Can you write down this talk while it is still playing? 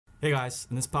Hey guys,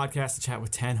 in this podcast I chat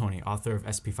with Tanhoney, author of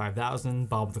SP5000,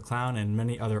 Bob the Clown, and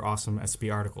many other awesome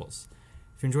SP articles.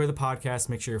 If you enjoy the podcast,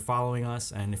 make sure you're following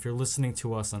us, and if you're listening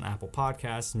to us on Apple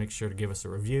Podcasts, make sure to give us a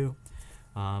review.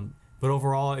 But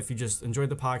overall, if you just enjoyed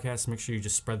the podcast, make sure you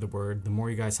just spread the word. The more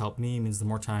you guys help me means the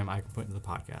more time I can put into the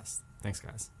podcast. Thanks,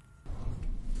 guys.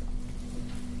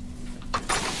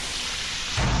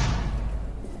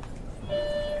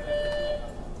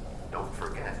 Don't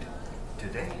forget,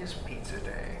 today is pizza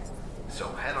day. So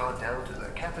head on down to the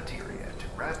cafeteria to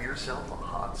grab yourself a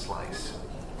hot slice.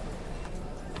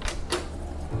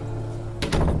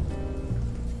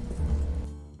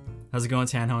 How's it going,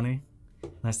 Tanhoney?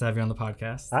 Nice to have you on the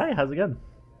podcast. Hi, how's it going?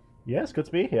 Yes, good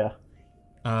to be here.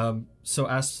 So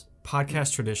as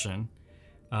podcast tradition,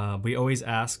 we always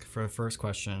ask for the first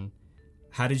question,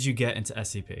 how did you get into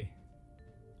SCP?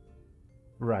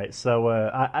 Right, so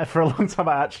I for a long time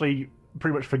I actually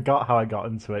pretty much forgot how I got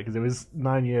into it because it was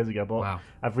 9 years ago, but Wow.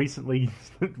 I've recently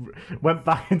went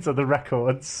back into the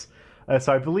records.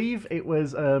 So I believe it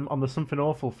was on the Something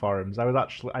Awful forums.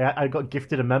 I got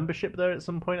gifted a membership there at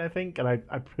some point, I think, and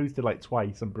I posted like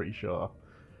twice, I'm pretty sure.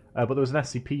 But there was an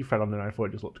SCP thread on there and I thought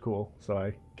it just looked cool, so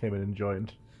I came in and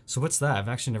joined. So what's that? I've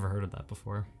actually never heard of that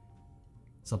before.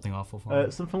 Something awful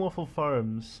for Something Awful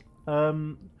forums. I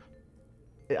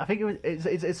think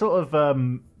it's sort of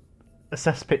a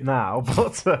cesspit now,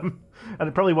 but and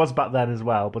it probably was back then as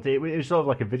well. But it was sort of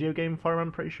like a video game forum,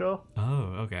 I'm pretty sure.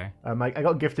 Oh, okay. I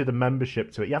got gifted a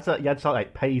membership to it. You had to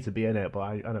like pay to be in it, but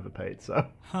I never paid. So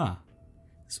Huh.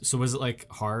 So was it like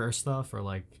horror stuff or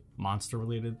like monster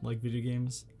related like video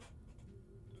games?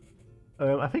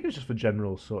 I think it was just for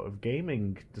general sort of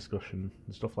gaming discussion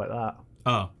and stuff like that.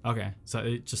 Oh, okay. So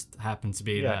it just happened to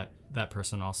be Yeah. that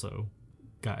person also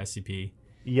got SCP.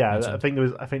 Yeah, Mentioned. I think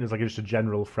there was like just a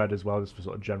general thread as well, just for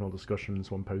sort of general discussion.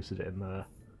 Someone posted it in there.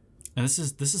 And this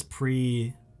is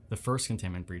pre the first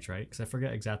containment breach, right? Because I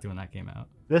forget exactly when that came out.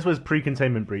 This was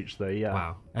pre-containment breach, though. Yeah.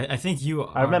 Wow. I think you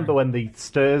I remember when the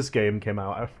Stirs game came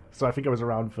out, so I think I was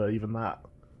around for even that.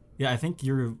 Yeah, I think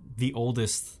you're the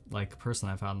oldest like person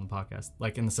I've had on the podcast,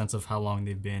 like in the sense of how long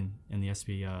they've been in the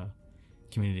SP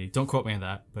community. Don't quote me on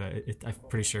that, but I'm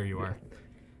pretty sure you are.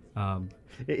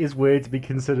 It is weird to be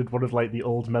considered one of like the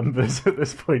old members at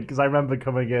this point, because I remember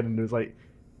coming in and it was like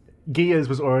Gears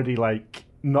was already like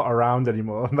not around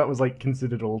anymore, and that was like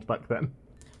considered old back then.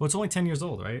 Well, it's only 10 years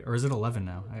old, right? Or is it 11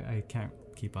 now? I can't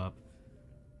keep up.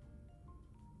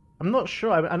 I'm not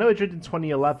sure. I know it did in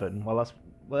 2011. Well, at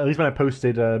least when I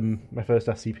posted my first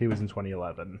SCP was in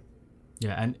 2011.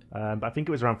 Yeah, and But I think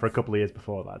it was around for a couple of years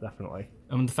before that, definitely.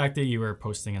 the fact that you were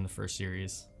posting in the first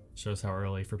series shows how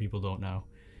early, for people who don't know,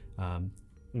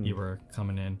 you were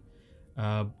coming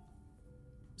in.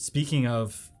 Speaking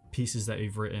of pieces that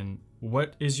you've written,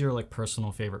 what is your like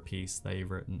personal favorite piece that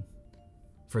you've written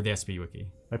for the SP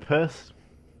Wiki? My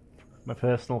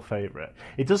personal favorite.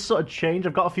 It does sort of change.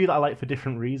 I've got a few that I like for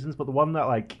different reasons, but the one that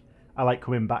I like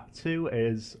coming back to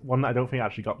is one that I don't think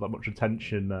actually got that much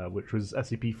attention, which was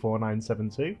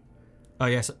SCP-4972, Oh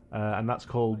yes, and that's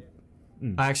called.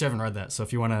 I actually haven't read that, so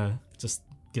if you want to just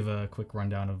give a quick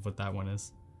rundown of what that one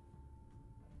is.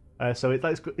 So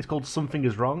it's called Something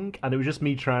Is Wrong, and it was just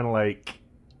me trying to like.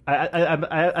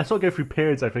 I sort of go through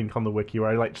periods, I think, on the wiki where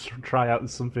I like to try out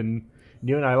something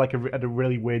new, and I had a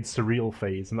really weird surreal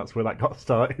phase, and that's where that got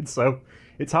started. So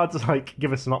it's hard to like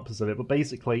give a synopsis of it, but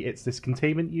basically it's this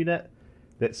containment unit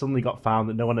that suddenly got found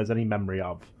that no one has any memory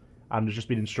of, and there's just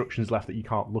been instructions left that you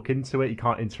can't look into it, you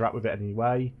can't interact with it in any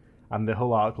way, and the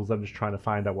whole article's them just trying to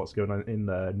find out what's going on in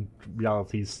there, and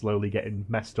reality's slowly getting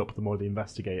messed up the more they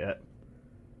investigate it.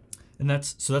 And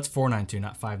that's 492,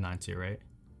 not 592, right?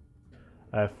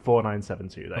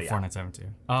 4972 there, Oh, yeah. 4972.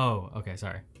 Oh, okay,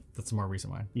 sorry. That's a more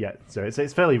recent one. Yeah, so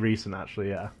it's fairly recent actually,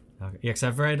 yeah. Okay. Yeah, because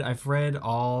I've read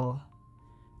all.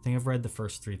 I think I've read the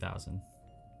first 3,000,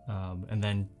 and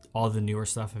then all the newer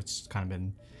stuff I've just kind of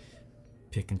been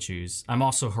pick and choose. I'm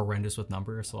also horrendous with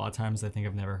numbers, so a lot of times I think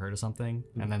I've never heard of something,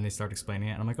 and then they start explaining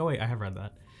it, and I'm like, oh wait, I have read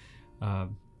that.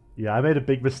 Yeah, I made a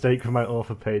big mistake with my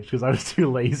author page because I was too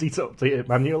lazy to update it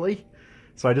manually.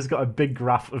 So I just got a big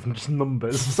graph of just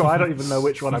numbers, so I don't even know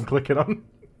which one I'm clicking on.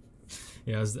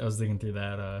 Yeah, I was digging through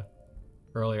that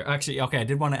earlier. Actually, okay, I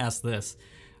did want to ask this.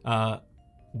 Why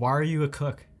are you a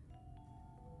cook?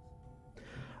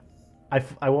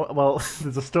 Well,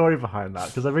 there's a story behind that,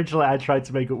 because originally I tried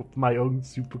to make up my own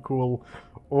super cool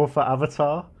author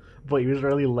avatar, but he was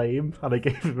really lame, and I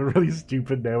gave him a really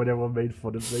stupid name and everyone made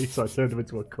fun of me, so I turned him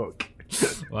into a cook.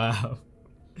 Wow.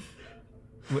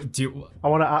 What, do you, I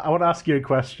want to ask you a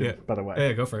question, by the way.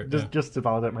 Yeah, go for it. Just to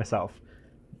validate myself.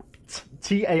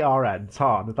 Tarn,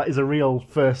 Tarn, that is a real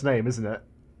first name, isn't it?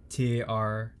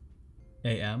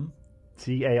 T-A-R-A-M?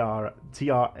 Tarn,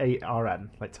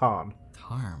 like Tarn.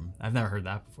 Tarm. I've never heard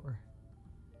that before.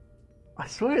 I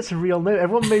swear it's a real name.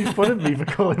 Everyone made fun of me for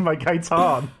calling my guy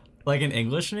Tarn. Like an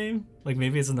English name? Like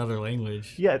maybe it's another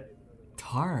language. Yeah,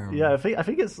 Tarm. yeah. I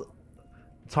think it's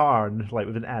Tarn, like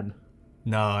with an N.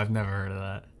 No, I've never heard of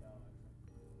that.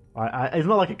 It's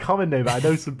not like a common name, but I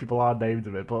know some people are named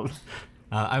of it, but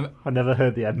I never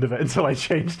heard the end of it until I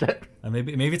changed it.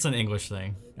 Maybe it's an English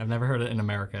thing. I've never heard it in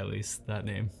America, at least, that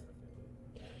name.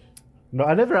 No,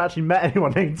 I never actually met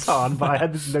anyone named Tarn, but I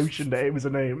had this notion that it was a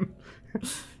name.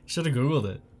 Should have Googled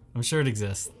it. I'm sure it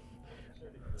exists.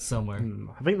 Somewhere.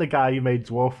 I think the guy who made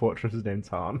Dwarf Fortress is named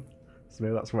Tarn, so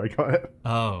maybe that's where I got it.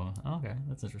 Oh, okay.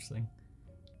 That's interesting.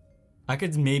 I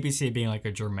could maybe see it being like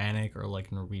a Germanic or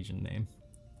like Norwegian name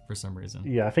for some reason.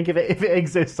 Yeah, I think if it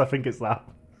exists, I think it's that.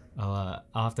 I'll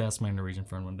have to ask my Norwegian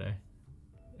friend one day.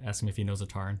 Ask him if he knows a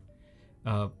Tarn.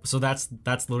 So that's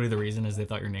literally the reason, is they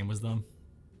thought your name was them.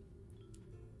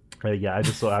 Yeah, I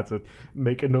just sort of had to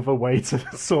make another way to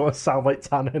sort of sound like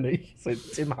Tanhony, so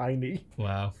Tim Heine.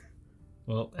 Wow.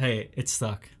 Well, hey, it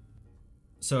stuck.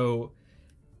 So,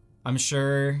 I'm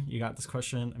sure you got this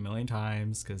question a million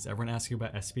times because everyone asks you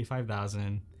about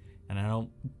SCP-5000, and I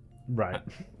don't know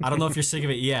if you're sick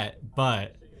of it yet,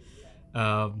 but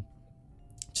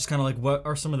just kind of like, what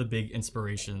are some of the big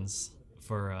inspirations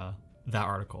for that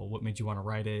article? What made you want to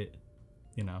write it?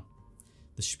 You know,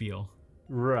 the spiel.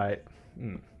 Right.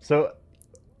 So,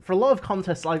 for a lot of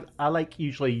contests, I like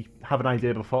usually have an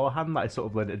idea beforehand that I sort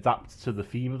of then adapt to the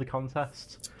theme of the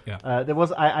contest. Yeah.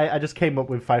 I just came up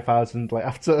with 5,000 like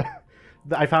after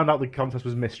I found out the contest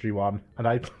was mystery one, and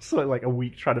I spent like a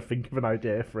week trying to think of an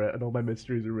idea for it, and all my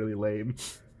mysteries are really lame.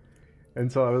 And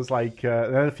so I was like,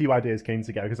 then a few ideas came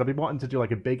together because I've been wanting to do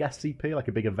like a big SCP, like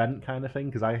a big event kind of thing,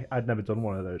 because I'd never done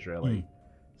one of those really.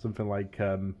 Something like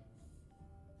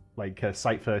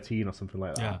Site 13 or something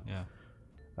like that. Yeah.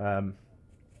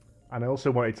 And I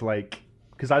also wanted to like,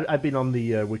 because I'd been on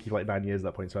the wiki for like 9 years at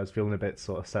that point, so I was feeling a bit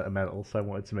sort of sentimental, so I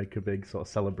wanted to make a big sort of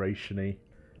celebration-y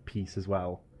piece as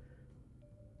well.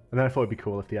 And then I thought it'd be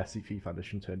cool if the SCP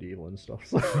Foundation turned evil and stuff.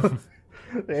 So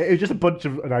it was just a bunch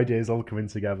of ideas all coming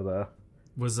together there.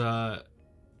 Was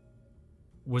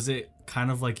it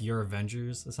kind of like your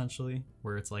Avengers, essentially,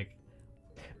 where it's like,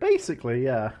 basically,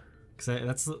 yeah.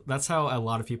 Because that's how a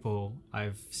lot of people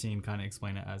I've seen kind of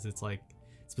explain it as. It's like,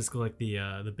 it's basically like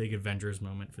the big Avengers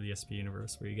moment for the SCP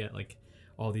universe, where you get like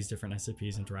all these different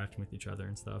SCPs interacting with each other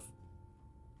and stuff.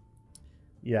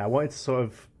 Yeah, I wanted to sort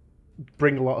of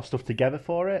bring a lot of stuff together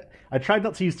for it. I tried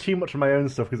not to use too much of my own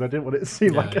stuff because I didn't want it to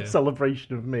seem like a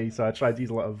celebration of me, so I tried to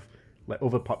use a lot of like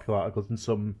other popular articles and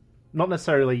some, not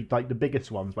necessarily like the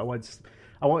biggest ones, but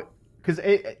because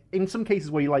in some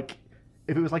cases where you like,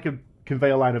 if it was like a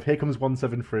conveyor line of here comes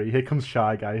 173, here comes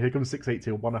Shy Guy, here comes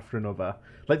 682, one after another,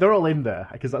 like they're all in there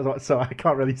because that's what, so I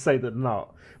can't really say that they're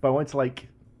not, but I wanted to like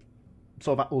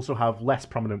sort of also have less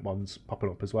prominent ones popping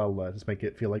up as well there, just make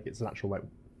it feel like it's an actual like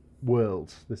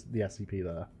world, the SCP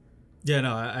there. Yeah,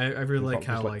 no, I really like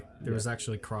how like there was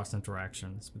actually cross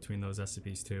interactions between those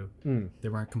SCPs too. They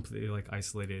weren't completely like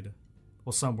isolated.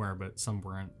 Well, some were, but some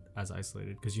weren't as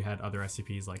isolated because you had other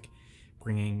SCPs like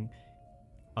bringing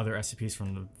other SCPs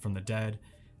from the dead.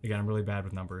 Again, I'm really bad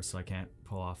with numbers, so I can't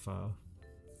pull off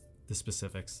the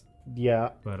specifics. Yeah,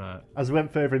 but as we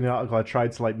went further in the article, I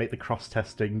tried to like make the cross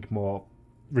testing more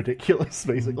ridiculous,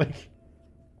 basically.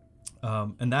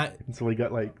 And that until we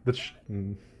got like the.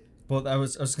 Well, I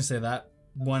was gonna say that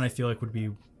one I feel like would be,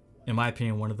 in my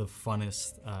opinion, one of the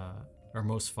funnest or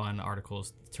most fun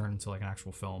articles to turn into like an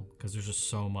actual film, because there's just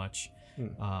so much.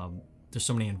 There's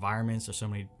so many environments, there's so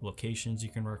many locations you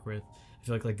can work with. I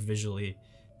feel like visually,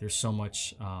 there's so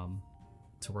much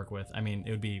to work with. I mean,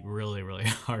 it would be really, really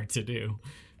hard to do,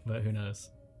 but who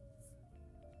knows?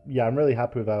 Yeah, I'm really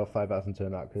happy with how 5,000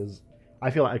 turned out, because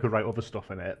I feel like I could write other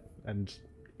stuff in it, and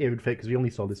it would fit, because we only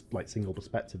saw this like single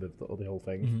perspective of the whole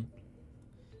thing.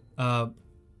 Are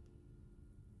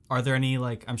there any,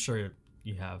 like, I'm sure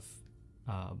you have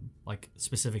like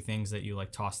specific things that you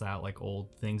like tossed out, like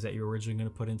old things that you were originally going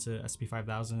to put into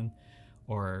SCP-5000,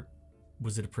 or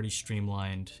was it a pretty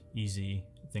streamlined, easy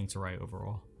thing to write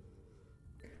overall?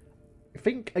 I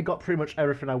think I got pretty much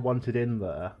everything I wanted in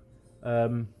there.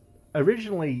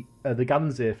 Originally, the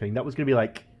Ganzir thing, that was going to be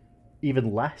like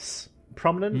even less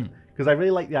prominent, because I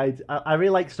really like the idea. I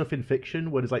really like stuff in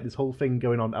fiction where there's like this whole thing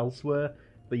going on elsewhere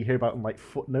that you hear about in like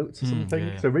footnotes or something.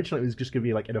 Yeah. So originally it was just going to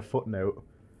be like in a footnote,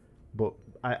 but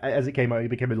as it came out, it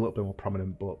became a little bit more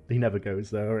prominent. But he never goes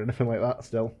there or anything like that.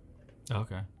 Still.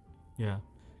 Okay. Yeah.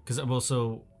 Because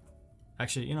also,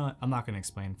 actually, you know what? I'm not going to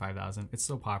explain 5,000. It's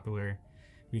so popular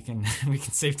we can we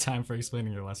can save time for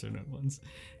explaining your lesser known ones.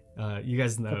 You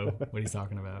guys know what he's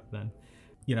talking about then.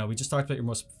 We just talked about your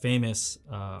most famous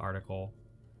article,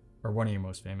 or one of your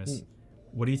most famous.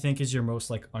 What do you think is your most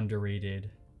like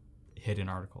underrated hidden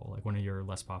article, like one of your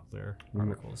less popular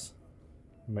articles?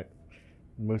 My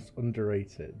most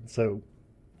underrated. So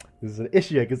there's an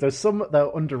issue because there's some that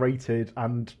are underrated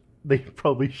and they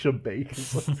probably should be.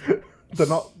 'Cause they're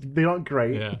not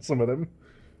great. Yeah. Some of them.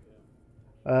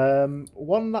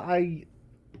 One that I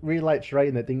really liked to write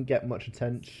and that didn't get much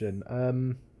attention.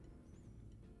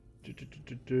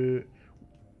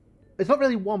 It's not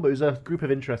really one, but it was a group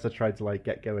of interests I tried to like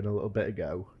get going a little bit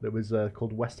ago. That was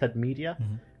called Westhead Media,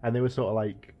 and they were sort of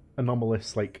like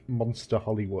anomalous, like monster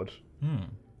Hollywood.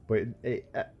 But and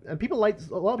a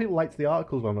lot of people liked the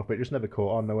articles well enough, but it just never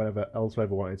caught on. No one else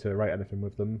ever wanted to write anything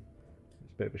with them.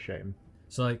 It's a bit of a shame.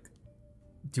 So like,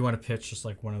 do you want to pitch just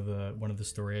like one of the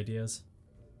story ideas?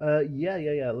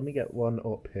 Yeah. Let me get one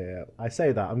up here. I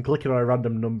say that I'm clicking on a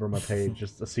random number on my page,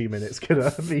 just assuming it's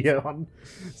gonna be on.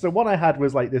 So one I had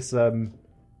was like this. I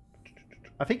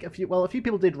think a few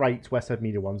people did write Westhead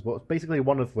Media ones, but basically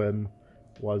one of them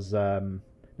was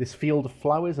this field of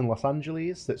flowers in Los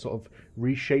Angeles that sort of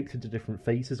reshaped into different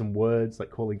faces and words,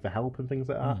 like calling for help and things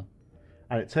like that.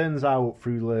 And it turns out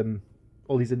through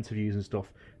all these interviews and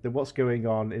stuff that what's going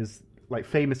on is like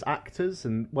famous actors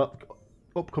and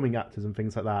upcoming actors and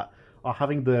things like that are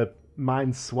having the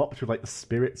minds swapped with like the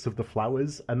spirits of the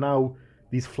flowers, and now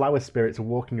these flower spirits are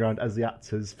walking around as the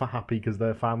actors for happy because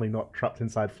they're finally not trapped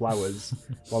inside flowers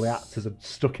while the actors are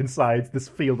stuck inside this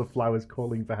field of flowers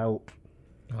calling for help.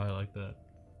 Oh, I like that.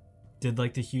 Did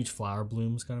like the huge flower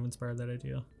blooms kind of inspire that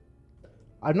idea?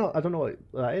 I don't know what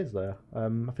that is there. I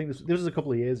think this was a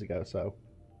couple of years ago, so.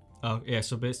 Oh yeah,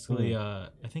 so basically I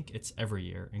think it's every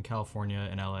year in California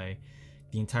and LA.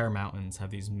 The entire mountains have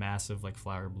these massive like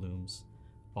flower blooms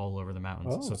all over the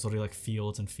mountains. So it's literally like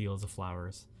fields and fields of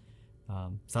flowers.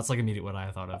 So that's like immediately what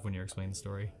I thought of when you're explaining the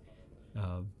story.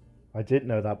 I didn't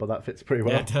know that, but that fits pretty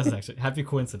well. Yeah, it does actually. Happy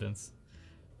coincidence.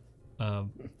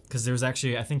 Because there was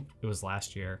actually, I think it was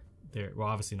last year. Well,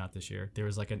 obviously not this year. There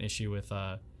was like an issue with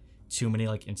too many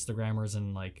like Instagrammers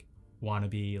and like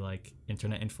wannabe like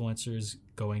internet influencers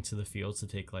going to the fields to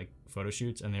take like photo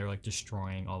shoots, and they were like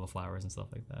destroying all the flowers and stuff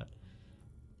like that.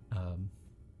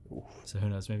 So who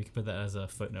knows? Maybe you could put that as a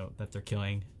footnote that they're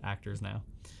killing actors now.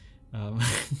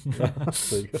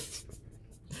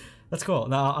 That's cool.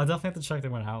 Now I'll definitely have to check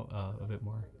that one out a bit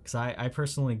more, because I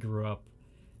personally grew up.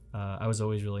 I was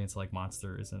always really into like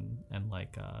monsters and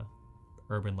like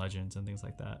urban legends and things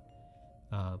like that.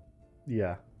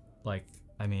 Yeah. Like,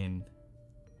 I mean,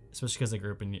 especially because I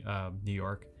grew up in New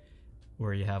York,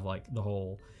 where you have like the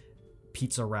whole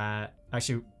Pizza Rat.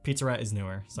 Actually, Pizza Rat is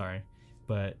newer. Sorry.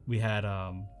 But we had,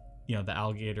 the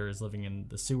alligators living in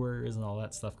the sewers and all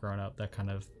that stuff growing up. That kind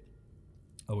of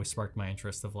always sparked my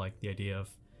interest of like the idea of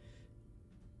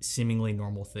seemingly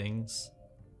normal things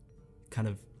kind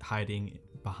of hiding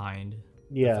behind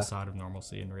the facade of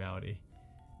normalcy in reality.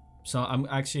 So I'm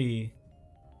actually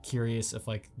curious if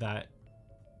like that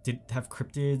did have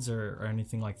cryptids or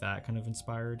anything like that kind of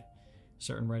inspired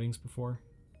certain writings before.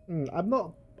 I'm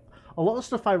not. A lot of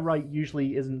stuff I write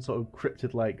usually isn't sort of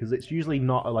cryptid-like, because it's usually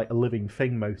not a living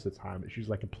thing most of the time. It's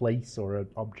usually like a place or an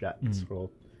object or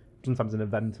sometimes an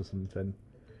event or something.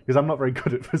 Because I'm not very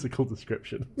good at physical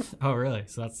description. Oh, really?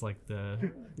 So that's like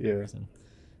the reason.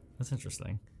 That's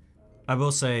interesting. I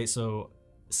will say, so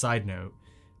side note,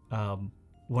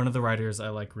 one of the writers I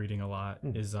like reading a lot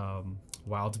is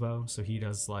Wildbow. So he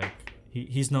does like,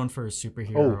 he's known for his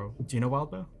superhero. Do you know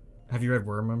Wildbow? Have you read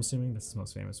Worm, I'm assuming? That's the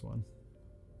most famous one.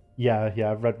 Yeah,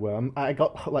 I've read Worm. I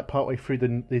got like partway through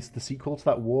the sequel to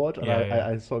that Ward, and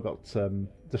I sort of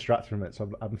got distracted from it,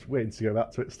 so I'm waiting to go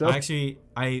back to it still.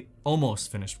 I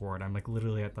almost finished Ward. I'm like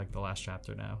literally at like the last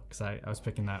chapter now, because I was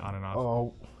picking that on and off.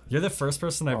 Oh, you're the first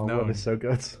person I've known Worm is so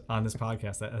good on this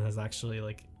podcast that has actually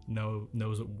like knows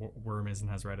what Worm is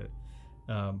and has read it.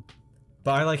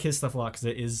 But I like his stuff a lot because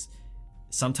it is.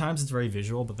 Sometimes it's very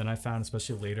visual, but then I found,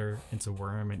 especially later into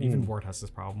Worm, and even Ward has this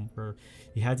problem where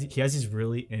he has these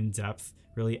really in-depth,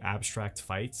 really abstract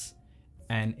fights,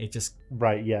 and it just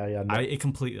I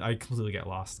completely get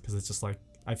lost, because it's just like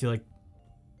I feel like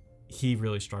he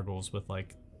really struggles with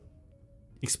like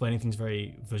explaining things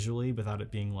very visually without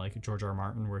it being like George R.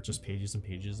 Martin, where it's just pages and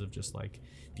pages of just like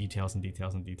details and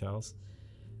details and details.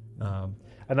 I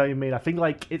know what you mean. I think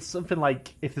like it's something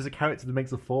like if there's a character that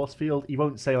makes a force field, he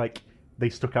won't say like they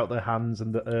stuck out their hands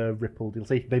and the rippled. You'll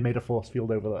say they made a force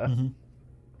field over there.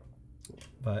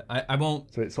 But I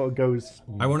won't. So it sort of goes.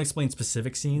 I won't explain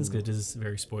specific scenes because it is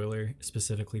very spoiler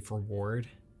specifically for Ward.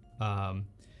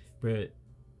 But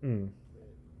Mm.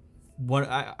 What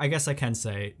I guess I can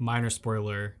say, minor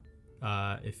spoiler,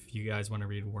 if you guys want to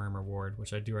read Worm or Ward,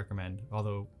 which I do recommend,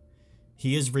 although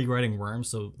he is rewriting Worm,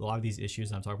 so a lot of these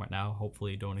issues I'm talking about now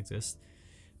hopefully don't exist.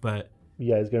 But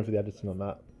Yeah, he's going for the editing on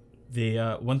that.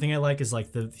 the one thing I like is like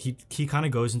he kind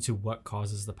of goes into what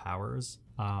causes the powers,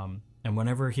 and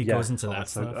whenever he goes into that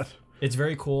so stuff, good. it's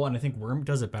very cool, and I think Worm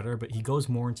does it better, but he goes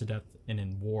more into depth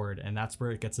in Ward, and that's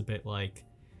where it gets a bit like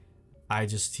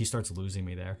he starts losing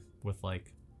me there with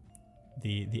like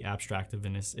the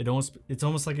abstractiveness. It's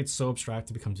almost like it's so abstract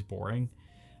it becomes boring.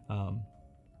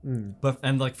 But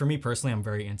and like for me personally, I'm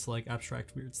very into like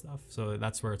abstract weird stuff, so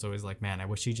that's where it's always like, man, I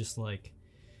wish he just like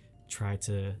tried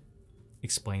to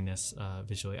explain this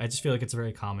visually. I just feel like it's a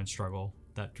very common struggle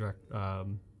that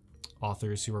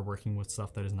authors who are working with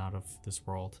stuff that is not of this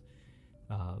world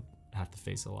have to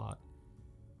face a lot.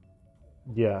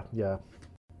 Yeah.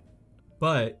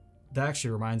 But that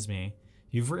actually reminds me,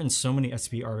 you've written so many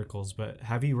SP articles, but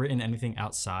have you written anything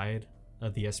outside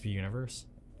of the SP universe?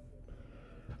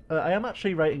 I am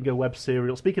actually writing a web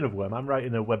serial. Speaking of Worm, I'm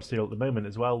writing a web serial at the moment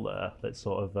as well. That's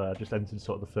sort of just entered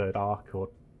sort of the third arc or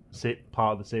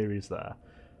part of the series there,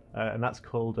 and that's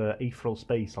called Ethereal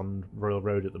Space on Royal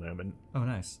Road at the moment. Oh,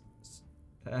 nice.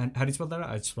 And how do you spell that out?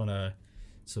 I just want to,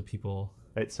 so people.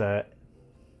 It's AE.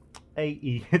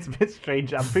 It's a bit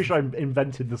strange. I'm pretty sure I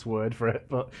invented this word for it,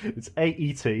 but it's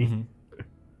AET.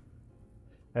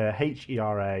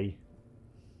 HERAL.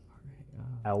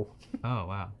 Oh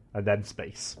wow. And then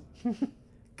space.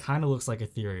 Kind of looks like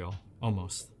Ethereal,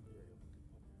 almost.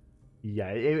 Yeah,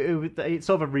 it's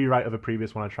sort of a rewrite of a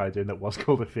previous one I tried doing that was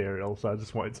called Ethereal, so I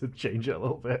just wanted to change it a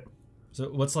little bit. So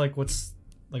what's like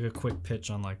a quick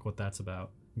pitch on like what that's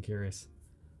about? I'm curious.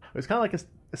 It's kind of like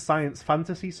a science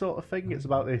fantasy sort of thing. It's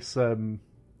about this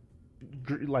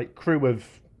like crew of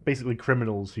basically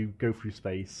criminals who go through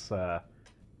space, sort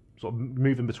of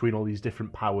moving between all these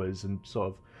different powers, and sort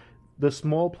of they're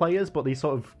small players, but they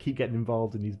sort of keep getting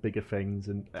involved in these bigger things.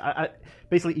 And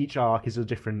basically each arc is a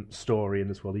different story in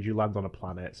this world. As you land on a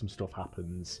planet, some stuff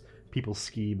happens, people's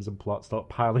schemes and plots start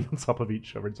piling on top of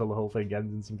each other until the whole thing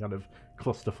ends in some kind of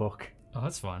clusterfuck. Oh,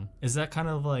 that's fun. Is that kind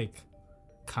of like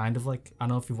I don't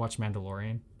know if you've watched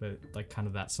Mandalorian, but like kind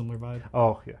of that similar vibe?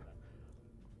 Oh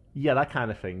yeah, that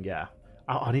kind of thing. Yeah,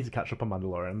 I need to catch up on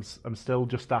Mandalorian. I'm still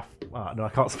just after. No, I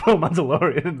can't spoil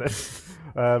Mandalorian in this.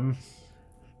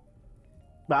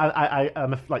 But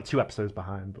I'm like 2 episodes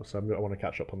behind, so I want to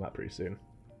catch up on that pretty soon.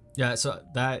 Yeah, so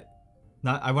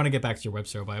I want to get back to your web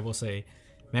serial, but I will say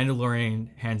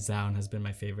Mandalorian hands down has been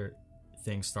my favorite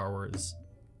thing Star Wars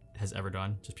has ever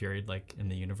done, just period, like in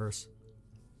the universe,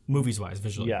 movies wise,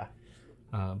 visually. Yeah.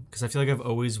 Because I feel like I've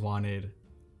always wanted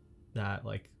that.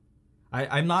 Like,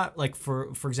 I'm not like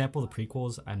for example the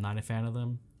prequels. I'm not a fan of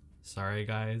them. Sorry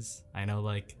guys. I know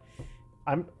like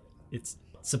it's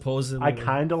supposedly I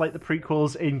kind of like the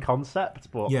prequels in concept,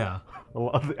 but yeah, a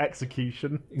lot of the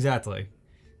execution. Exactly.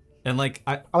 And like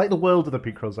I like the world of the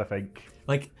prequels. I think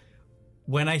like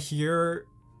when I hear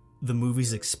the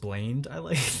movies explained, I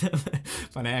like them.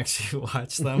 When I actually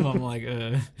watch them, I'm like,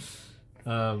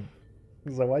 So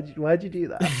why'd you do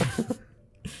that?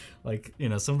 Like, you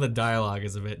know, some of the dialogue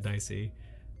is a bit dicey.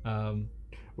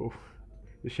 Oof,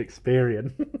 the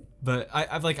Shakespearean. But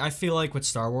I feel like with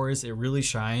Star Wars, it really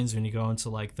shines when you go into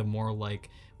like the more like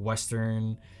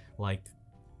Western, like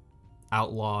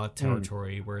outlaw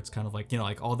territory, where it's kind of like, you know,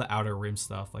 like all the Outer Rim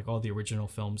stuff, like all the original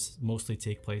films mostly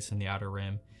take place in the Outer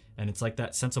Rim, and it's like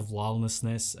that sense of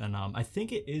lawlessness, and I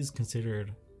think it is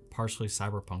considered partially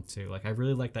cyberpunk too. Like I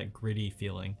really like that gritty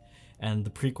feeling, and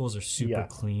the prequels are super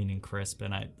clean and crisp,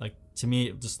 and I like, to me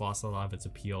it just lost a lot of its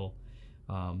appeal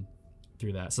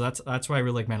through that. So that's why I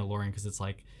really like Mandalorian, because it's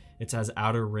like it's as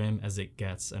Outer Rim as it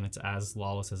gets, and it's as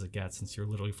lawless as it gets, since you're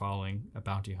literally following a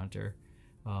bounty hunter.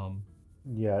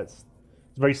 Yeah, it's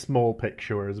a very small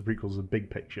picture, whereas the prequel's a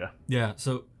big picture. Yeah,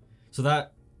 so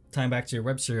that, tying back to your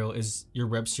web serial, is your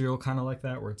web serial kind of like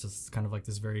that, where it's just kind of like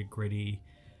this very gritty,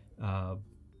 I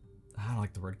don't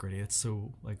like the word gritty, it's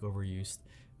so like overused,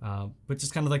 but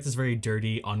just kind of like this very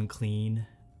dirty, unclean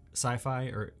sci-fi,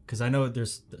 or because I know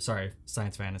there's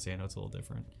science fantasy, I know it's a little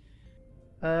different.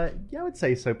 Yeah, I would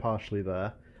say so, partially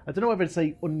there. I don't know whether to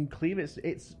say unclean.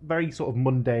 It's very sort of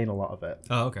mundane, a lot of it.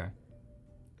 Oh, okay.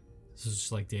 So it's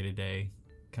just like day-to-day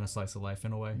kind of slice of life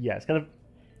in a way. Yeah,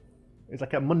 it's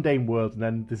like a mundane world, and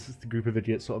then this is the group of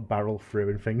idiots sort of barrel through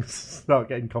and things start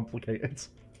getting complicated.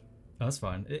 Oh, that's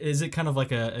fun. Is it kind of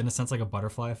like in a sense like a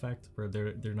butterfly effect, where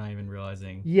they're not even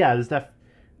realizing? Yeah, there's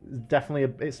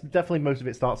definitely most of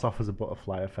it starts off as a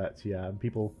butterfly effect. Yeah, and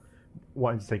people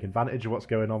wanting to take advantage of what's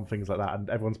going on, things like that, and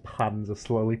everyone's plans are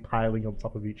slowly piling on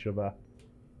top of each other.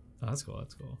 Oh, that's cool.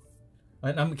 That's cool.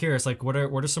 I'm curious, like, what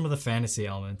are some of the fantasy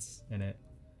elements in it?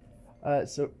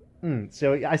 So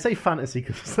I say fantasy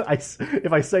because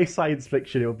if I say science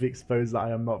fiction, it will be exposed that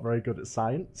I am not very good at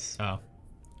science. Oh,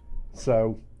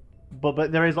 So,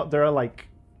 but there are like,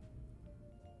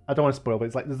 I don't want to spoil, but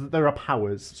it's like there are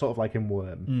powers, sort of like in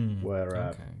Worm, where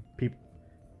okay. people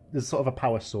there's sort of a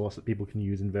power source that people can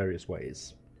use in various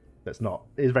ways.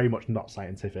 Is very much not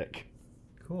scientific.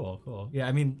 Cool. Yeah,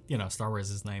 I mean, Star Wars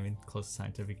is not even close to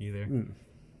scientific either.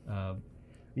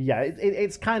 Yeah,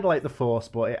 it's kind of like the Force,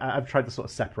 but I've tried to sort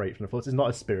of separate from the Force. It's not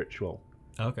as spiritual,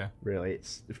 Okay. really.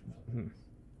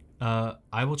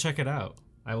 I will check it out.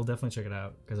 I will definitely check it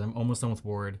out because I'm almost done with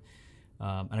Ward,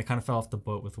 and I kind of fell off the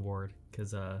boat with Ward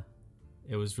because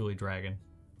it was really dragging.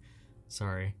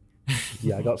 Sorry.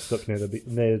 Yeah, I got stuck near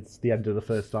the end of the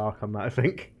first arc on that, I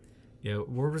think. Yeah,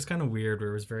 Ward was kind of weird. Where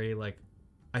it was very like,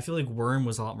 I feel like Worm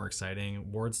was a lot more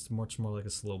exciting. Ward's much more like a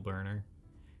slow burner,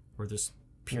 where there's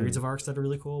periods of arcs that are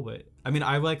really cool. But I mean,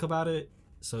 I like about it.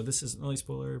 So this isn't really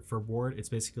spoiler for Ward. It's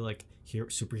basically like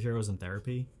superheroes in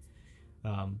therapy,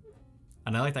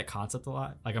 and I like that concept a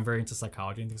lot. Like I'm very into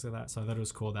psychology and things like that. So I thought it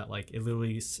was cool that like it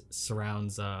literally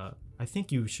surrounds. I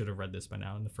think you should have read this by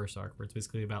now in the first arc, where it's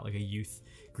basically about like a youth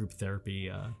group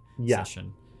therapy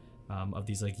session of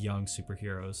these like young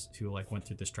superheroes who like went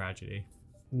through this tragedy.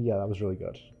 Yeah, that was really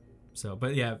good. So,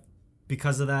 but yeah,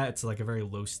 because of that, it's like a very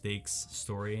low stakes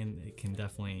story, and it can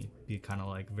definitely be kind of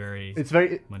like It's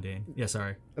very mundane. Yeah,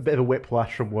 sorry. A bit of a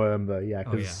whiplash from Worm, though. Yeah,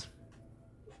 because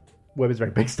Worm is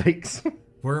very big stakes.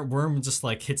 Worm just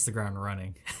like hits the ground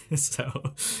running, so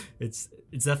it's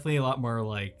definitely a lot more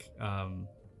like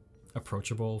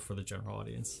approachable for the general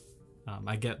audience.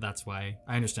 I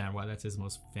understand why that's his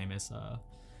most famous,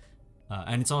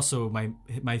 and it's also my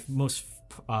most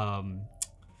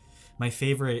my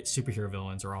favorite superhero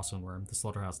villains are also in Worm, the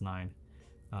Slaughterhouse-9.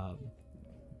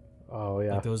 Oh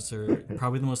yeah, like those are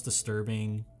probably the most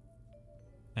disturbing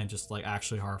and just like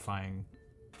actually horrifying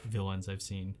villains I've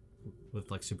seen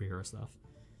with like superhero stuff.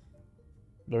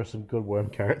 There are some good Worm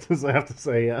characters, I have to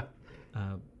say. Yeah,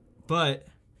 but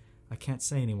I can't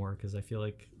say anymore because I feel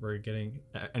like we're getting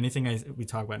anything we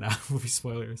talk about now will be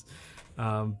spoilers.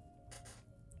 But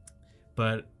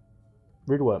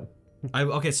read Worm.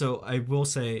 So I will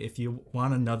say, if you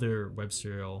want another web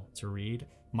serial to read,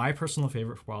 my personal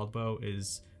favorite for Wildbow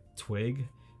is Twig.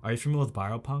 Are you familiar with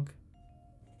Biopunk?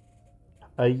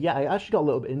 Yeah, I actually got a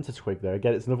little bit into Twig there.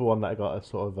 Again, it's another one that I got a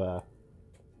sort of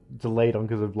delayed on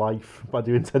because of life, but I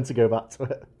do intend to go back to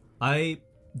it.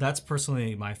 That's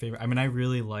personally my favorite. I mean, I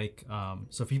really like.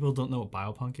 So if people don't know what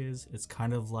Biopunk is, it's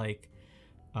kind of like,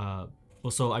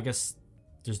 so I guess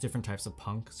there's different types of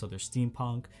punk. So there's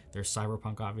steampunk, there's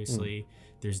cyberpunk, obviously.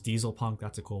 There's diesel punk.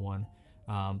 That's a cool one.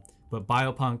 But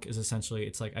biopunk is essentially,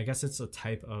 it's like, I guess it's a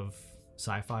type of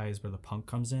sci-fi is where the punk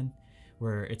comes in,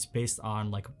 where it's based on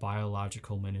like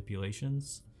biological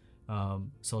manipulations.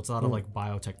 So it's a lot of like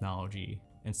biotechnology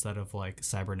instead of like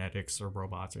cybernetics or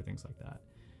robots or things like that.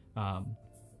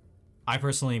 I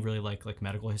personally really like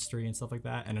medical history and stuff like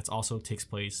that, and it also takes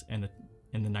place in the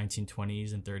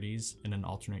 1920s and 30s in an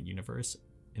alternate universe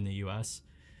in the US.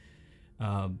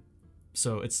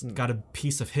 So it's got a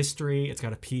piece of history, it's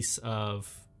got a piece of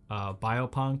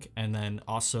biopunk, and then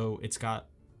also it's got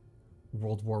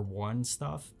World War I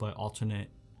stuff, but alternate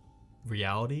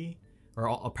reality or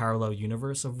a parallel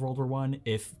universe of World War I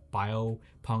if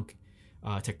biopunk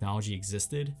technology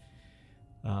existed.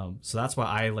 So that's why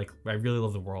I really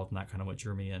love the world, and that kind of what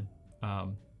drew me in.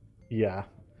 Yeah,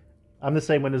 I'm the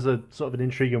same when there's a sort of an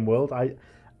intriguing world.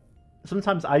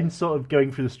 Sometimes I'm sort of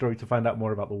going through the story to find out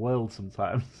more about the world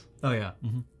sometimes. Oh yeah.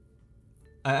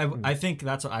 I think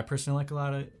that's what I personally like a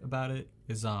lot about it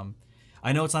is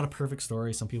I know it's not a perfect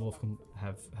story. Some people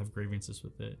have grievances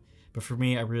with it, but for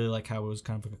me, I really like how it was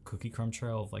kind of like a cookie crumb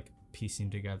trail of like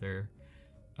piecing together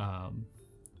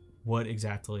what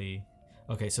exactly.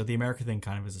 Okay, so the America thing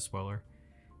kind of is a spoiler,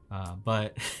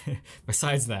 but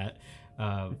besides that,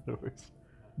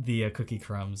 the cookie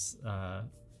crumbs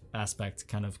aspect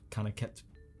kind of kept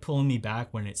pulling me back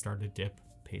when it started to dip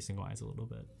pacing wise a little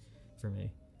bit for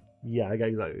me. Yeah, I get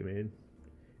exactly what you mean.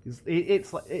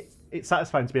 It's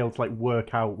satisfying to be able to like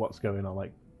work out what's going on,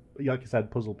 like you said,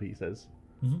 puzzle pieces.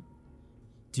 Mm-hmm.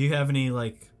 Do you have any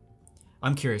like?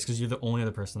 I'm curious because you're the only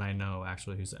other person I know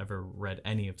actually who's ever read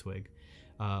any of Twig.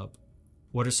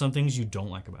 What are some things you don't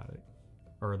like about it,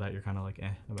 or that you're kind of like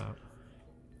about?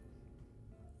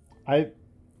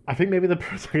 I think maybe the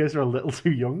protagonists are a little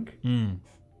too young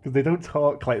because they don't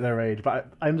talk like their age.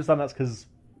 But I understand that's because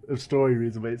of story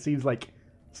reasons, but it seems like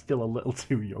still a little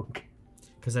too young.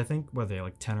 Because I think, what, they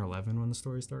like 10 or 11 when the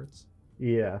story starts?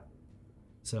 Yeah.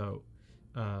 So,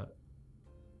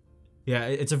 yeah,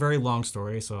 it's a very long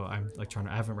story. So I'm like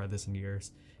I haven't read this in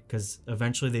years because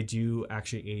eventually they do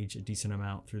actually age a decent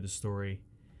amount through the story.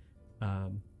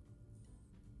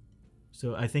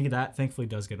 So I think that thankfully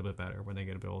does get a bit better when they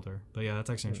get a bit older. But yeah, that's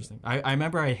actually interesting. I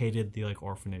remember I hated the like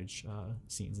orphanage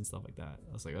scenes and stuff like that.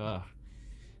 I was like, ugh,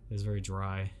 it was very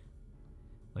dry,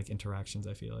 like interactions.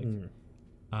 I feel like.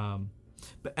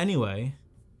 But anyway,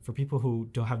 for people who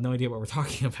don't have no idea what we're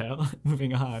talking about,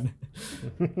 moving on.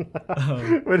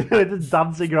 We're just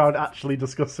dancing around actually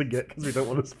discussing it because we don't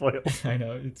want to spoil. I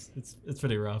know it's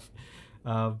pretty rough.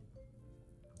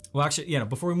 Well, actually, yeah.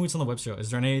 Before we move to the web serial,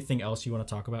 is there anything else you want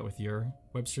to talk about with your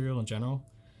web serial in general?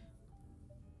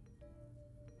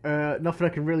 Nothing I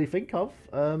can really think of.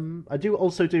 I do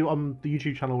also do on the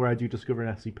YouTube channel where I do Discover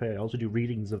an SCP. I also do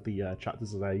readings of the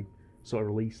chapters as I sort of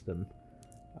release them.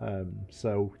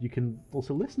 So you can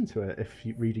also listen to it if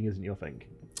reading isn't your thing.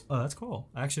 Oh, that's cool.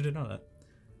 I actually didn't know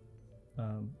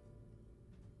that.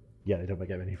 Yeah, they don't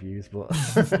get many views, but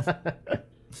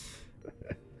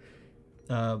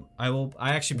I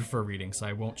actually prefer reading, so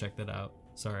I won't check that out.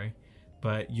 Sorry,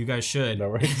 but you guys should. No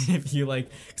worries. If you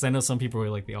like, because I know some people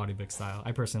really like the audiobook style.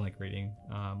 I personally like reading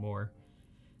more.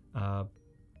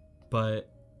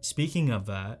 But speaking of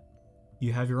that,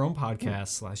 you have your own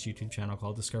podcast / YouTube channel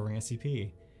called Discovering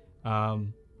SCP.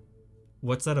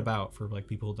 What's that about for like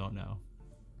people who don't know?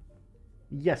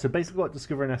 Yeah, so basically what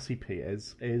Discovering SCP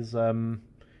is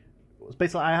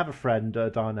basically I have a friend,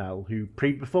 Darnell, who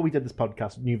before we did this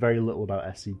podcast knew very little about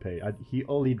SCP.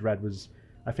 All he'd read was,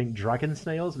 I think, Dragon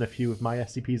Snails and a few of my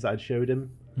SCPs that I'd showed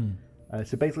him.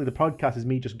 So basically the podcast is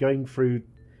me just going through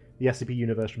the SCP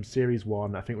universe from Series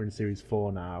 1, I think we're in Series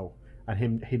 4 now,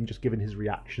 and him just giving his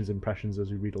reactions, impressions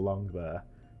as we read along there.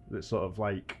 That's sort of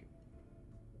like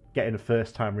getting a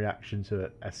first-time reaction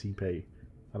to SCP.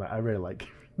 And I really like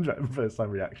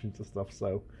first-time reaction to stuff,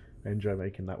 so I enjoy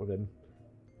making that with him.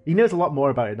 He knows a lot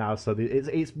more about it now, so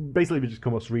it's basically just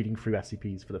come us reading through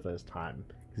SCPs for the first time,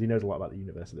 because he knows a lot about the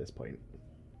universe at this point.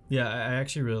 Yeah, I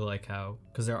actually really like how,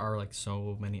 because there are like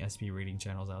so many SCP reading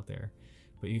channels out there,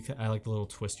 but I like the little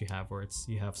twist you have where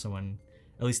you have someone,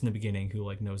 at least in the beginning, who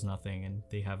like knows nothing and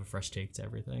they have a fresh take to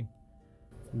everything.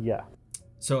 Yeah.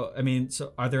 So, I mean,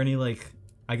 are there any like,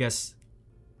 I guess,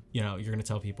 you're going to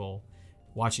tell people,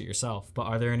 watch it yourself, but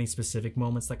are there any specific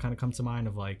moments that kind of come to mind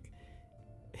of like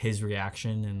his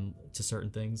reaction and to certain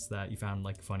things that you found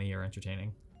like funny or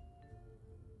entertaining?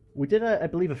 We did, I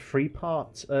believe, a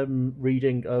 3-part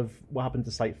reading of what happened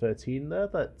to Site 13 there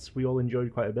that we all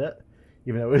enjoyed quite a bit,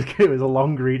 even though it was a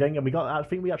long reading. And I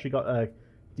think we actually got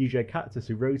DJ Cactus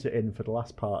who wrote it in for the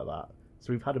last part of that.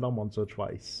 So we've had him on once or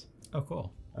twice. Oh,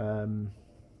 cool.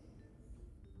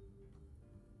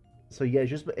 So yeah,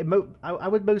 I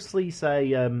would mostly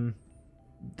say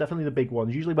definitely the big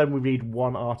ones. Usually when we read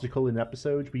one article in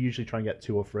episodes, we usually try and get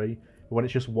 2 or 3. But when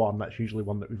it's just one, that's usually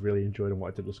one that we've really enjoyed and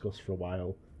wanted to discuss for a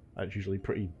while. And it's usually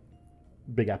pretty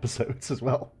big episodes as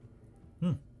well.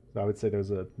 So I would say those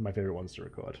are my favourite ones to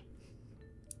record.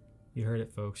 You heard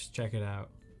it, folks. Check it out.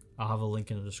 I'll have a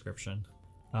link in the description.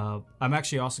 I'm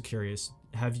actually also curious.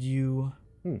 Have you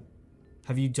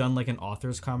done like an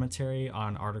author's commentary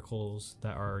on articles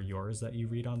that are yours that you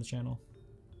read on the channel?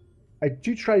 I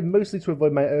do try mostly to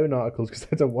avoid my own articles because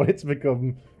I don't want it to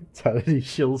become Tyler he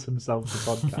shills himself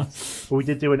the podcast. But we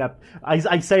did do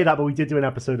I say that, but we did do an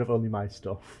episode of only my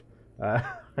stuff. I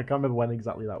can't remember when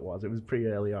exactly that was. It was pretty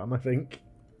early on, I think.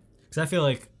 Because I feel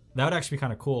like that would actually be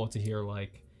kind of cool to hear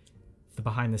like the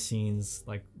behind the scenes,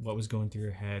 like what was going through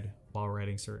your head while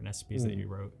writing certain SCPs that you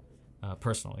wrote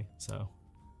personally. So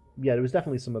yeah, there was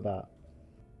definitely some of that.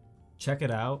 Check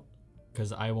it out,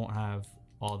 because I won't have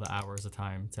all the hours of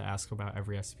time to ask about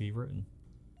every SCP you've written.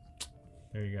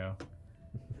 There you go.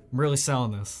 I'm really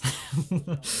selling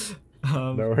this.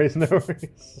 No worries.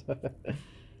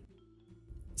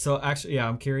 So actually, yeah,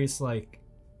 I'm curious, like,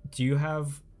 do you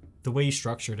have, the way you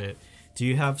structured it, do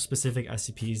you have specific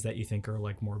SCPs that you think are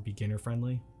like more beginner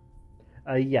friendly?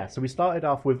 Yeah, so we started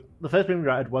off with, the first thing we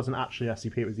read wasn't actually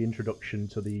SCP, it was the introduction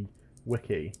to the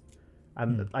wiki.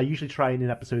 And I usually try and in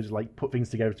episodes like put things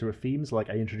together to a theme. So like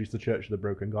I introduced the Church of the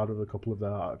Broken God with a couple of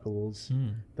their articles,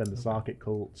 then the Sarkic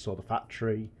cults or the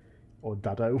Factory or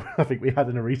Dado. I think we had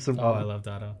in a recent one. Oh, I love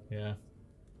Dado. Yeah.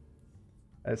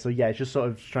 So yeah, it's just sort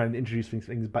of trying to introduce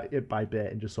things bit by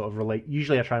bit and just sort of relate.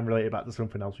 Usually I try and relate it back to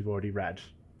something else we've already read.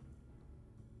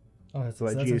 Oh, so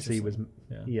like GOC was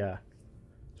yeah.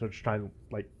 So just trying to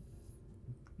like.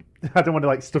 I don't want to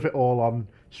like stuff it all on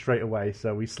straight away,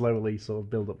 so we slowly sort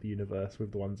of build up the universe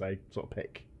with the ones I sort of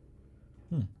pick.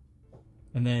 And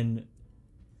then,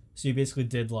 So you basically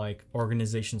did like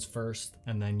organizations first,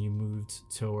 and then you moved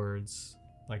towards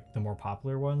like the more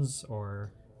popular ones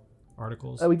or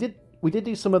articles. We did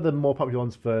do some of the more popular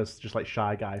ones first, just like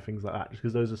Shy Guy, things like that, just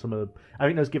because those are some of the. I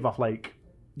think those give off like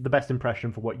the best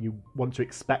impression for what you want to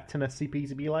expect an SCP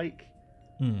to be like.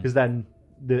 Because then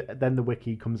the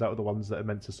wiki comes out with the ones that are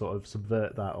meant to sort of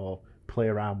subvert that or play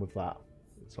around with that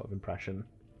sort of impression.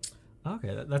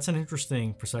 Okay, that's an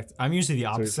interesting perspective. I'm usually the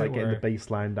opposite. So it's like getting the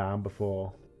baseline down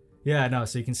before. Yeah, no.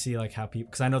 So you can see like how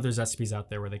people, because I know there's SCPs out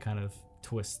there where they kind of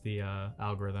twist the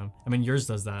algorithm. I mean, yours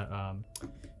does that.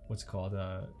 What's it called?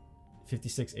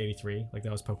 5683. Like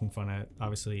that was poking fun at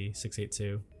obviously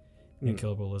 682 and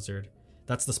Killable Lizard.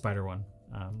 That's the spider one.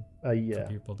 Yeah.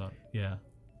 People don't. Yeah.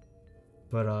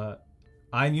 But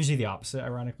I'm usually the opposite,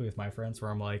 ironically, with my friends, where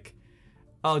I'm like,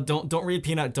 oh, don't read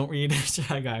Peanut, don't read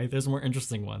Shy Guy. There's more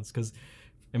interesting ones, because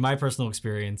in my personal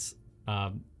experience,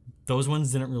 those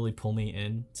ones didn't really pull me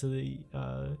into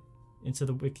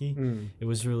the wiki. It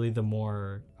was really the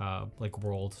more like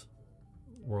world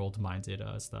minded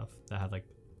stuff that had like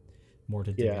more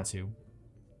to dig into,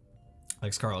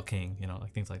 like Scarlet King,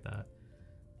 like things like that.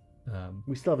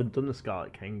 We still haven't done the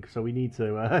Scarlet King, so we need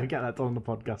to get that done on the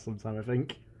podcast sometime, I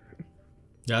think.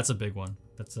 Yeah, that's a big one.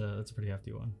 That's a pretty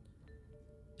hefty one.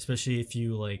 Especially if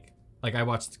you like I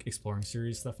watched Exploring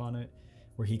Series stuff on it,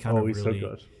 where he kind of really, so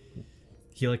good.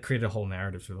 He like created a whole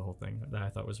narrative through the whole thing that I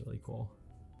thought was really cool.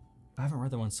 I haven't read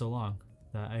that one so long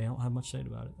that I don't have much to say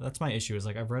about it. That's my issue, is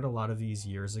like I've read a lot of these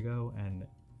years ago and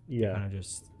kind of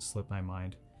just slipped my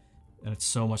mind. And it's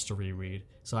so much to reread.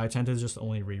 So I tend to just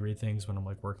only reread things when I'm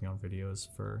like working on videos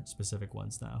for specific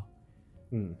ones now.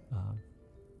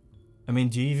 I mean,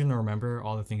 do you even remember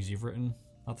all the things you've written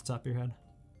off the top of your head?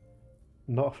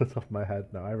 Not off the top of my head,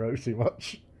 no. I wrote too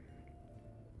much.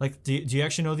 Like, do you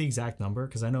actually know the exact number?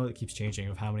 Because I know it keeps changing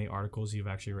of how many articles you've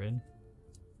actually written.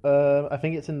 I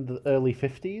think it's in the early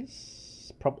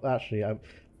 50s.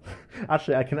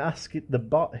 Actually, I can ask the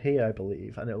bot here, I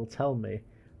believe, and it will tell me.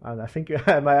 And I think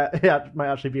it might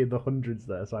actually be in the hundreds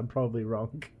there, so I'm probably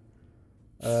wrong.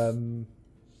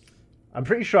 I'm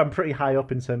pretty sure I'm pretty high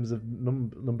up in terms of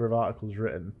number of articles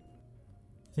written.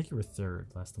 I think you were third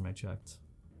last time I checked.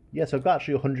 Yeah, so I've got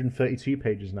actually 132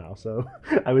 pages now, so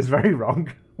I was very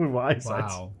wrong with what I said.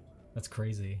 Wow, that's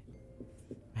crazy.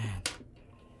 Man.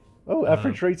 Oh,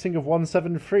 average rating of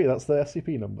 173, that's the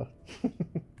SCP number.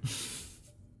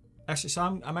 Actually,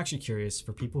 so I'm actually curious,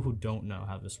 for people who don't know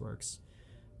how this works.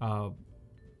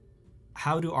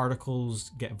 How do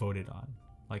articles get voted on?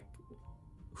 Like,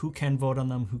 who can vote on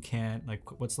them? Who can't?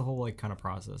 Like, what's the whole like kind of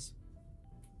process?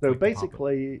 So like,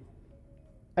 basically,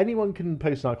 anyone can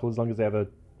post an article as long as they have a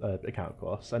account, of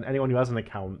course, and anyone who has an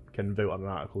account can vote on an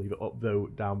article, either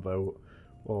upvote, downvote,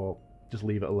 or just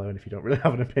leave it alone if you don't really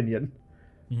have an opinion.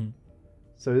 Mm-hmm.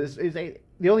 So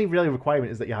the only really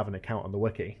requirement is that you have an account on the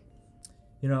wiki.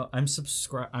 I'm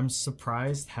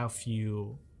surprised how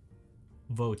few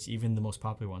votes even the most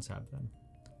popular ones have then,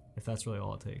 if that's really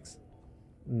all it takes.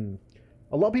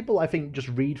 A lot of people, I think, just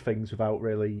read things without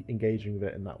really engaging with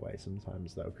it in that way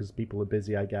sometimes, though, because people are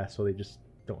busy, I guess, or they just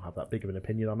don't have that big of an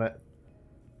opinion on it.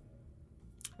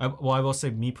 I will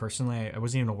say, me personally, I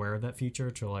wasn't even aware of that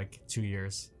feature till like 2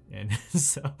 years in,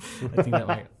 so I think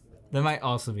that might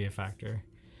also be a factor.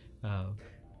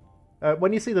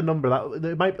 When you see the number, that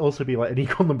there might also be like an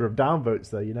equal number of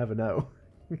downvotes, though. You never know.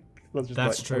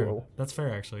 That's true. Total. That's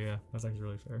fair, actually. Yeah, that's actually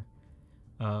really fair.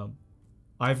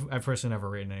 I've personally never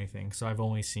written anything, so I've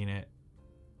only seen it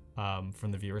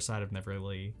from the viewer side. I've never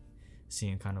really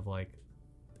seen kind of like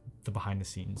the behind the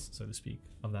scenes, so to speak,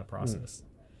 of that process.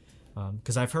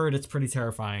 Because I've heard it's pretty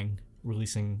terrifying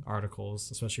releasing articles,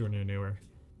 especially when you're newer.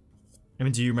 I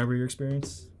mean, do you remember your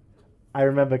experience? I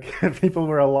remember people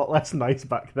were a lot less nice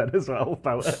back then as well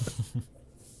about it.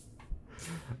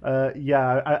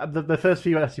 The first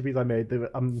few SCPs I made,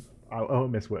 I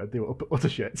won't miss word, they were utter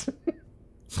shit.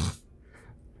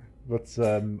 But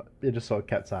it just sort of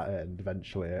kept at it, and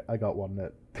eventually I got one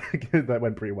that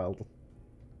went pretty well.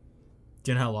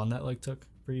 Do you know how long that took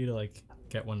for you to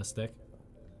get one to stick?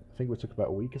 I think it took about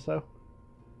a week or so.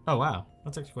 Oh wow,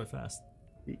 that's actually quite fast.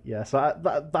 Yeah, so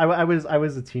I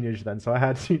was a teenager then, so I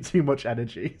had too much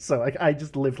energy. So I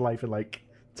just lived life in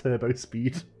turbo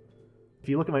speed. If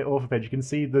you look at my author page, you can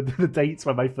see the dates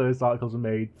when my first articles were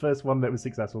made. First one that was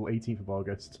successful, 18th of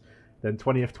August. Then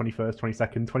 20th, 21st,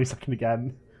 22nd, 22nd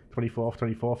again, 24th,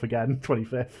 24th again,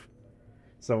 25th.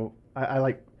 So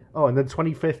and then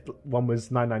 25th one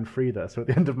was 993 there. So at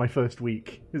the end of my first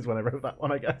week is when I wrote that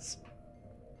one, I guess.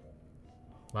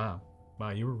 Wow,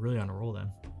 you were really on a roll then.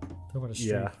 Talk about a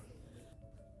streak. Yeah.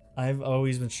 I've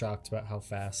always been shocked about how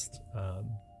fast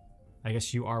I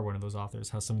guess you are one of those authors.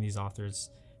 How some of these authors,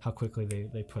 how quickly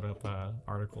they put up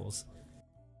articles.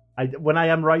 When I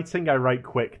am writing, I write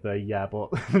quick though, yeah, but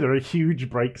there are huge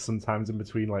breaks sometimes in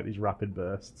between like these rapid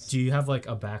bursts. Do you have like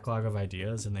a backlog of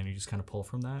ideas and then you just kind of pull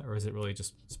from that, or is it really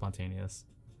just spontaneous?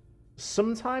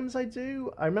 Sometimes I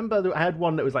do. I remember I had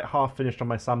one that was like half finished on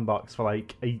my sandbox for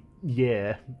like a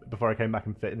year before I came back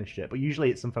and finished it. But usually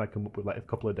it's something I come up with like a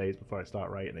couple of days before I start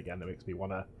writing again that makes me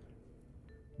want to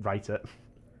write it.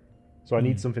 So I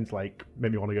need something to like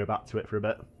make me want to go back to it for a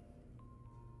bit.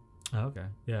 Oh, okay,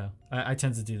 yeah. I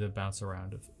tend to do the bounce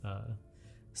around of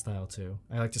style too.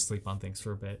 I like to sleep on things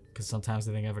for a bit because sometimes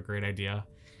I think I have a great idea.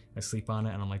 I sleep on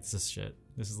it and I'm like, this is shit.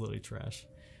 This is literally trash.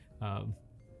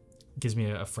 Gives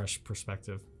me a fresh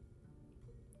perspective.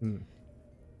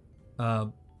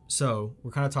 So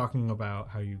we're kind of talking about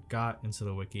how you got into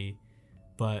the wiki,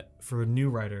 but for new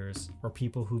writers or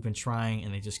people who've been trying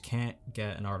and they just can't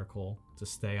get an article to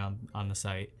stay on the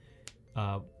site,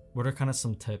 what are kind of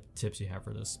some tips you have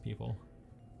for those people?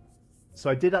 So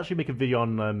I did actually make a video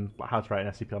on how to write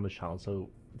an SCP on this channel, so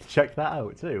check that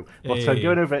out too. But Hey. so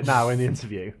going over it now in the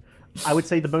interview, I would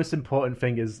say the most important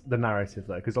thing is the narrative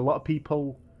though, because a lot of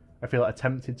people, I feel, are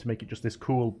tempted to make it just this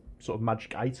cool sort of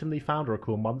magic item they found or a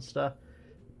cool monster.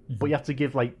 But you have to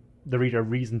give like the reader a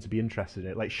reason to be interested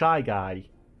in it. Like Shy Guy,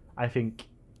 I think,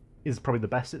 is probably the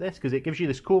best at this because it gives you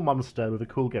this cool monster with a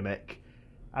cool gimmick,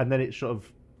 and then it sort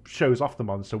of shows off the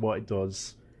monster, what it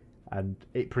does, and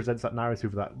it presents that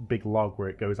narrative with that big log where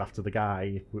it goes after the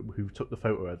guy who took the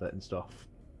photo of it and stuff.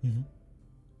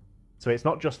 So it's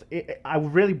not just... I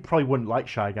really probably wouldn't like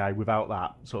Shy Guy without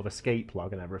that sort of escape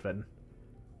log and everything,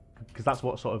 because that's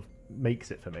what sort of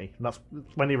makes it for me. And that's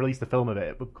when they released the film of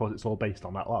it, because it's all based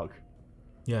on that log.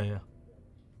 Yeah.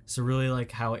 So really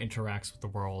like how it interacts with the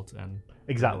world and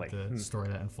Exactly. the story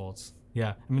that unfolds.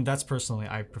 Yeah, I mean that's personally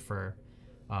I prefer.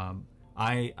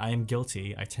 I am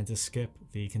guilty. I tend to skip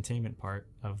the containment part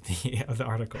of the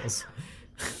articles.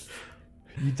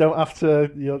 You don't have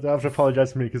to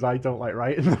apologize to me because I don't like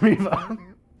writing them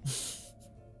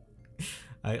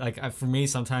either. For me,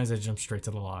 sometimes I jump straight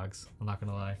to the logs. I'm not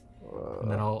gonna lie, and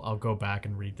then I'll go back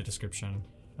and read the description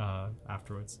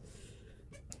afterwards.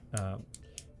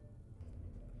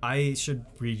 I should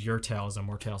read your tales and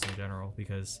more tales in general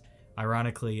because,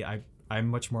 ironically, I'm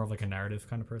much more of like a narrative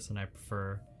kind of person. I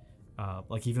prefer,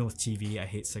 like even with TV, I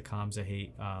hate sitcoms. I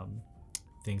hate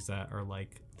things that are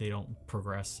like they don't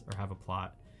progress or have a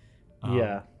plot.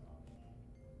 Yeah.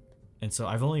 And so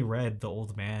I've only read The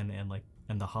Old Man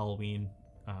and the Halloween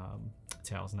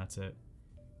tales, and that's it.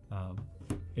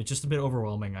 It's just a bit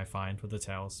overwhelming, I find, with the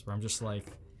tales, where I'm just like,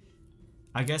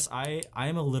 I guess I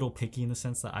am a little picky in the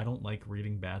sense that I don't like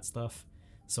reading bad stuff,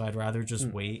 so I'd rather just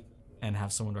wait and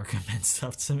have someone recommend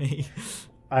stuff to me.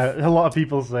 A lot of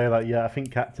people say that, yeah, I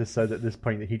think Cactus said at this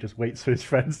point that he just waits for his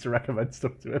friends to recommend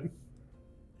stuff to him.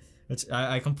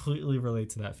 I completely relate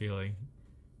to that feeling.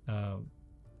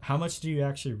 How much do you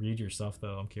actually read yourself,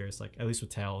 though? I'm curious, like, at least with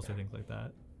tales or things like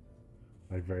that.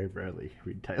 I very rarely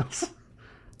read tales.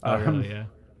 Oh, really? Yeah.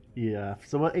 Yeah.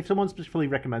 So if someone specifically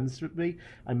recommends it to me,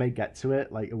 I may get to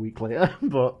it like a week later,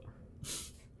 but...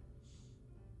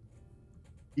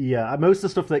 Yeah, most of the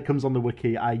stuff that comes on the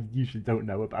wiki, I usually don't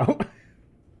know about.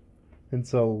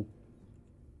 Until,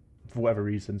 for whatever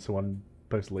reason, someone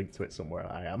posts a link to it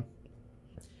somewhere, I am.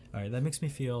 Alright, that makes me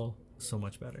feel so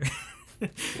much better.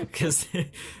 Because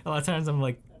a lot of times I'm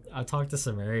like, I talk to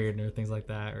Sumerian or things like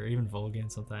that, or even Vulcan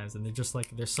sometimes, and they're just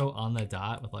like, they're so on the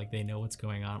dot with like, they know what's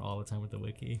going on all the time with the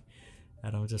wiki.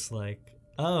 And I'm just like,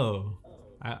 oh,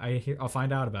 I'll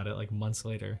find out about it like months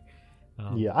later.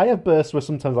 Yeah, I have bursts where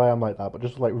sometimes I am like that, but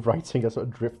just like writing, I sort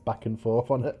of drift back and forth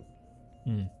on it.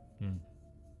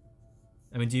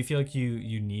 I mean, do you feel like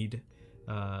you need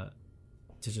to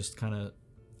just kind of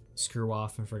screw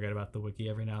off and forget about the wiki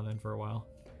every now and then for a while?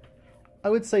 I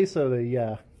would say so, though,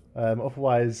 yeah.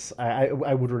 Otherwise, I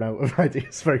would run out of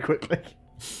ideas very quickly.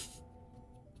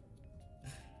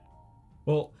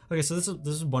 Well, okay, so this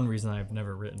is one reason I've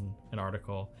never written an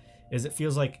article, is it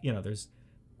feels like, you know, there's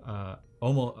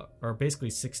almost, or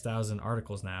basically 6,000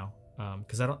 articles now,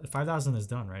 because 5,000 is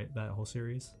done, right? That whole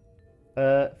series.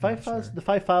 5,000. Sure. The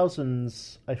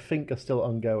 5,000s, I think, are still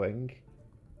ongoing.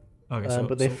 Okay, so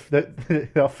but they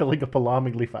are filling up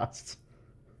alarmingly fast.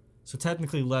 So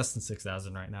technically less than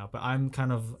 6,000 right now, but I'm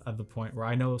kind of at the point where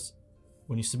I know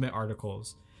when you submit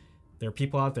articles, there are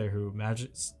people out there who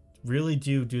really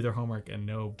do their homework and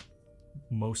know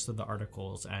most of the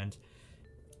articles and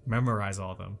memorize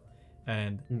all of them.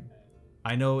 And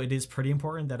I know it is pretty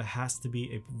important that it has to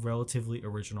be a relatively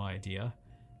original idea.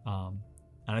 And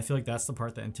I feel like that's the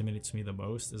part that intimidates me the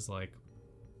most, is like,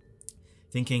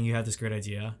 thinking you have this great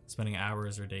idea, spending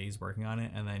hours or days working on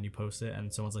it, and then you post it,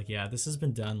 and someone's like, "Yeah, this has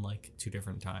been done like 2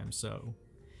 different times." So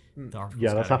the article's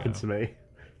Yeah, that's gotta happened go. to me.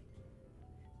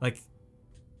 Like,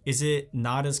 is it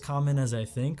not as common as I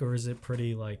think, or is it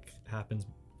pretty like happens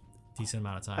decent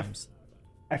amount of times?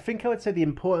 I think I would say the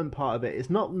important part of it is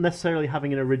not necessarily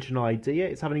having an original idea,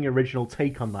 it's having an original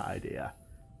take on that idea.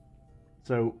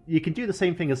 So you can do the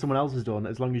same thing as someone else has done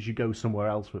as long as you go somewhere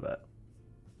else with it.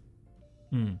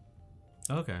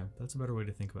 Okay, that's a better way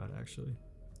to think about it, actually.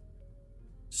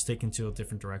 Just take into a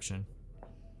different direction.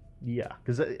 Yeah,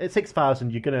 because at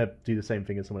 6,000, you're going to do the same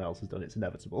thing as someone else has done. It's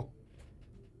inevitable.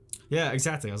 Yeah,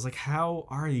 exactly. I was like, how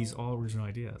are these all original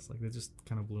ideas? Like, they just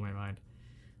kind of blew my mind.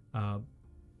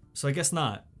 So I guess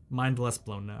not. Mind less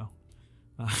blown now.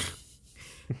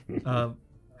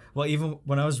 Well, even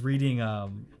when I was reading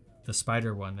the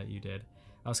spider one that you did,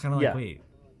 I was kind of like, wait,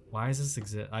 why does this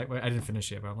exist? I didn't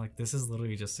finish it, but I'm like, this is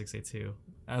literally just 682.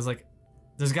 I was like,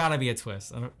 there's got to be a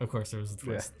twist. And of course, there was a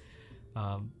twist.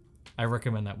 Yeah. I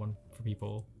recommend that one for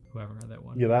people who haven't read that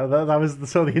one. Yeah, that was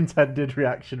sort of the intended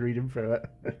reaction reading through it.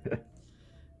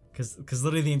 Because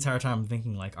literally the entire time I'm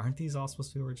thinking, like, aren't these all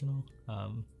supposed to be original?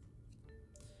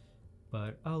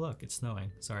 But, oh, look, it's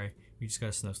snowing. Sorry, we just got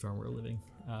a snowstorm where we're living.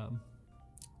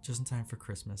 Just in time for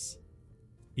Christmas.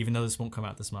 Even though this won't come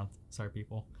out this month. Sorry,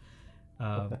 people.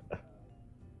 I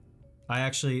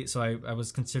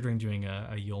was considering doing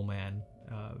a Yule Man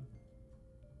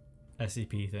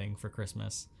SCP thing for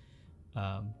Christmas.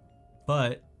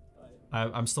 But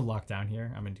I'm still locked down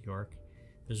here. I'm in New York.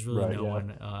 There's really no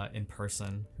one in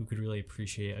person who could really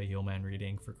appreciate a Yule Man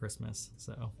reading for Christmas.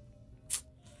 So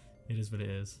it is what it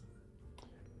is.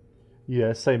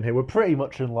 Yeah, same here. We're pretty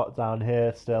much in lockdown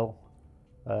here still.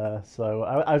 So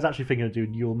I was actually thinking of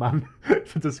doing Yule Man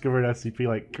for Discover an SCP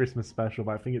like Christmas special,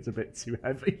 but I think it's a bit too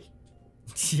heavy.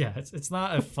 Yeah, it's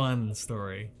not a fun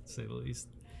story, to say the least.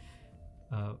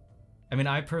 I mean,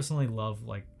 I personally love,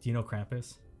 like, do you know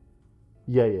Krampus?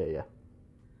 Yeah.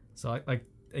 So like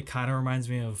it kind of reminds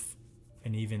me of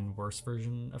an even worse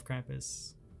version of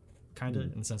Krampus, kind of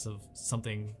in the sense of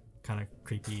something kind of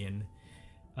creepy and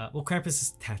well, Krampus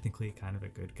is technically kind of a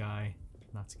good guy,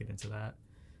 not to get into that.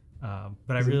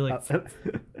 But I really like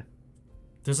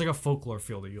there's like a folklore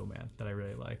feel to Yule Man that I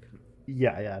really like.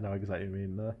 Yeah, I know exactly what you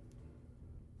mean.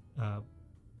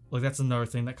 Like that's another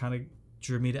thing that kind of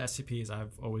drew me to SCPs.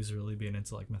 I've always really been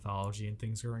into like mythology and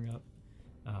things growing up,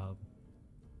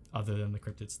 other than the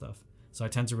cryptid stuff. So I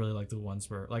tend to really like the ones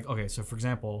where, like, okay, so for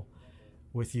example,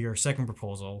 with your second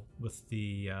proposal with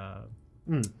the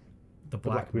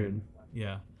Black Moon.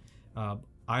 Yeah.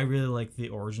 I really like the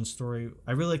origin story.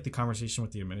 I really like the conversation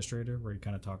with the administrator where he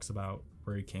kind of talks about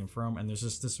where he came from, and there's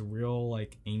just this real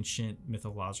like ancient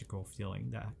mythological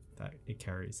feeling that it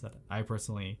carries that I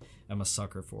personally am a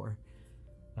sucker for.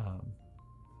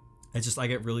 I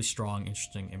get really strong,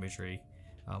 interesting imagery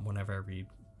whenever I read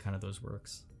kind of those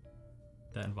works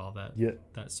that involve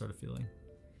that sort of feeling.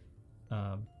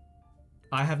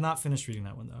 I have not finished reading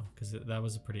that one though, because that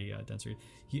was a pretty dense read.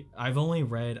 I've only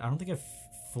read, I don't think I've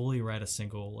fully read a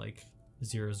single like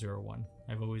 001.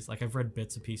 I've read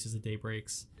bits and pieces of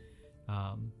Daybreaks.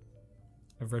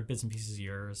 I've read bits and pieces of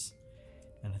yours,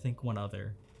 and I think one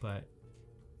other, but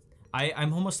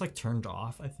I'm almost like turned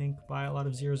off, I think, by a lot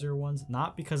of 001s,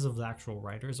 not because of the actual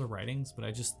writers or writings, but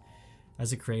I just,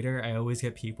 as a creator, I always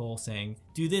get people saying,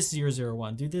 do this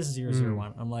 001, do this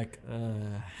 001. I'm like,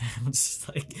 I'm just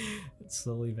like, it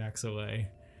slowly backs away.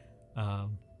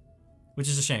 Which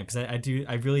is a shame, because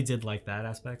I really did like that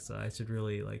aspect, so I should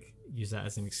really like use that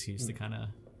as an excuse to kind of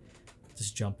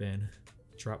just jump in,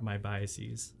 drop my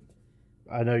biases.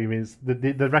 I know you mean.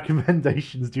 The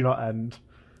recommendations do not end.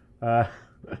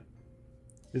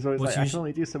 It's always like, I can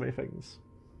only do so many things.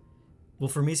 Well,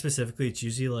 for me specifically, it's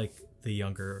usually like the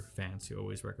younger fans who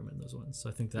always recommend those ones. So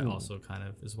I think that also kind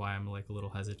of is why I'm like a little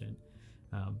hesitant.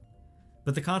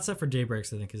 But the concept for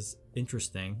Daybreaks, I think, is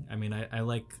interesting. I mean, I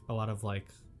like a lot of like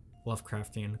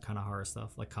Lovecraftian kind of horror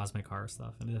stuff, like cosmic horror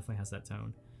stuff, and it definitely has that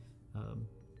tone.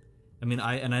 I mean,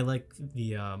 I like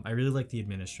the I really like the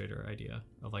administrator idea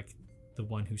of like the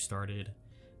one who started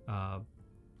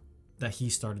that he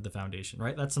started the foundation,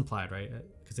 right? That's implied, right?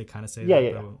 Because they kind of say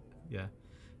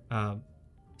yeah.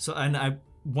 So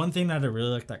one thing that I really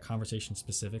like that conversation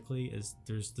specifically is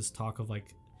there's this talk of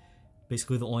like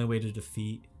basically the only way to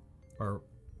defeat or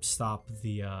stop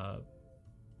the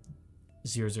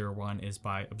 001 is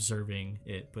by observing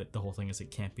it, but the whole thing is it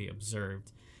can't be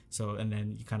observed. So, and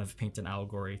then you kind of paint an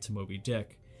allegory to Moby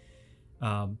Dick.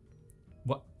 I'm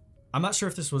not sure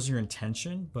if this was your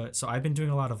intention, but so I've been doing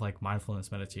a lot of like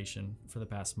mindfulness meditation for the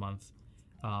past month.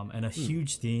 And a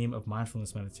huge theme of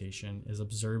mindfulness meditation is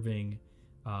observing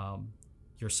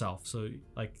yourself. So,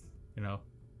 like, you know,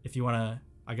 if you want to,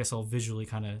 I guess I'll visually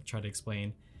kind of try to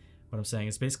explain what I'm saying.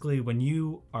 It's basically when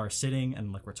you are sitting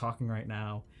and like we're talking right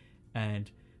now,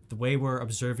 and the way we're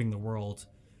observing the world,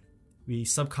 we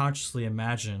subconsciously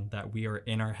imagine that we are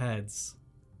in our heads,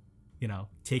 you know,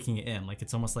 taking it in. Like,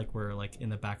 it's almost like we're like in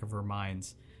the back of our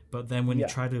minds. But then when you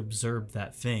try to observe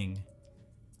that thing,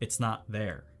 it's not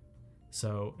there.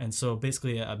 So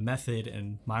basically a method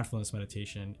in mindfulness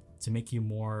meditation to make you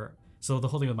more. So the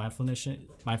whole thing with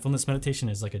mindfulness meditation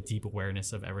is like a deep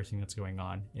awareness of everything that's going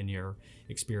on in your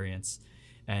experience,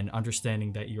 and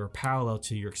understanding that you're parallel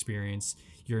to your experience.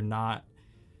 You're not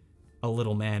a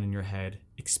little man in your head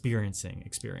experiencing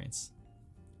experience,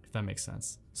 if that makes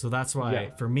sense. So that's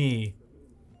why for me,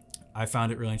 I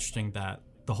found it really interesting that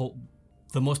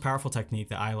the most powerful technique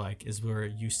that I like is where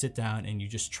you sit down and you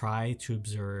just try to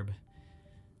observe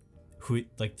who,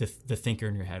 like the thinker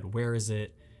in your head. Where is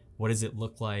it? What does it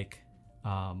look like?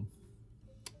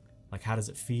 Like, how does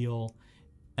it feel?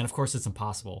 And of course, it's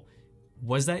impossible.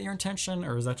 Was that your intention,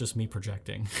 or is that just me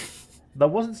projecting? That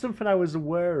wasn't something I was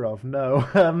aware of, no.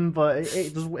 But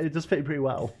it does fit pretty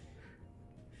well.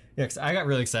 Yeah, because I got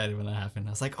really excited when that happened. I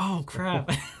was like, oh,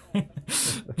 crap. It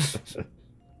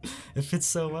fits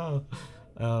so well.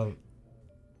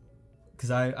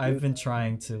 Because I've been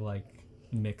trying to, like,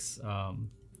 mix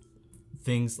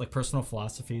things, like personal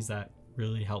philosophies that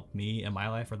really help me in my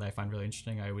life or that I find really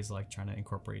interesting. I always like trying to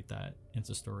incorporate that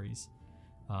into stories.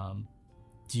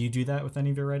 Do you do that with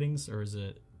any of your writings, or is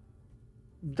it...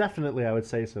 Definitely, I would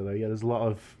say so, though. Yeah, there's a lot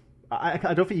of...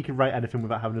 I don't think you can write anything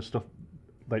without having the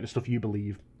stuff you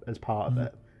believe as part of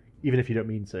it, even if you don't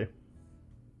mean to.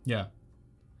 Yeah.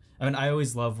 I mean, I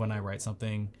always love when I write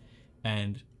something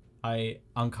and I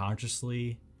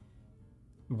unconsciously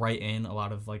write in a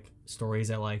lot of like stories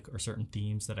I like or certain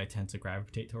themes that I tend to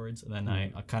gravitate towards, and then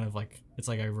I kind of like, it's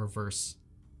like I reverse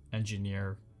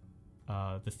engineer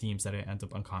the themes that I end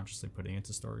up unconsciously putting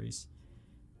into stories.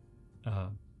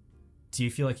 Do you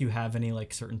feel like you have any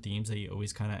like certain themes that you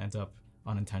always kind of end up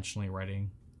unintentionally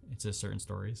writing into certain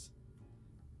stories?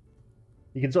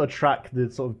 You can sort of track the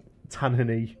sort of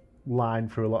Tanhony line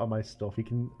through a lot of my stuff. You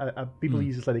can people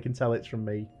usually say they can tell it's from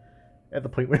me at the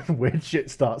point where weird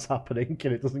shit starts happening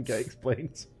and it doesn't get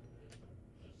explained.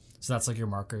 So that's like your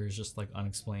marker is just like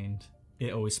unexplained.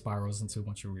 It always spirals into a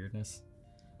bunch of weirdness.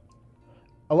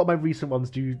 A lot of my recent ones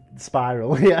do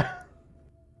spiral, yeah.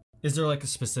 Is there like a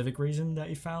specific reason that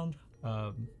you found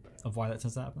of why that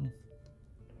tends to happen?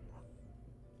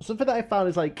 Something that I found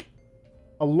is like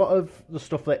a lot of the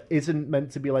stuff that isn't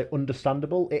meant to be like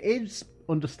understandable. It is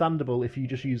understandable if you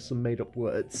just use some made up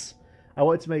words. I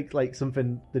wanted to make like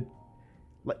something that,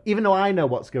 like, even though I know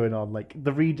what's going on, like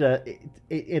the reader,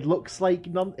 it looks like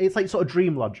it's like sort of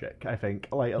dream logic. I think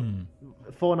like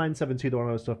 4972, the one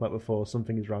I was talking about before,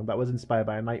 Something Is Wrong. That was inspired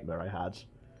by a nightmare I had.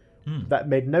 That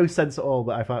made no sense at all,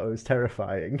 but I found it was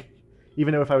terrifying.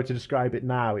 Even though if I were to describe it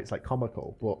now, it's like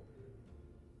comical. But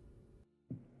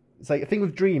it's like a thing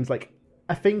with dreams. Like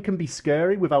a thing can be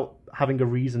scary without having a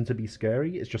reason to be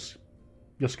scary. It's just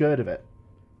you're scared of it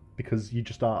because you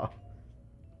just are.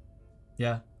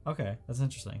 Yeah. Okay, that's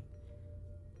interesting.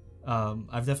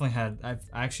 I've definitely had.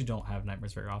 I actually don't have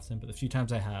nightmares very often, but the few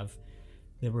times I have,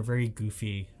 they were very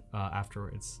goofy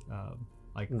afterwards.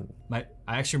 I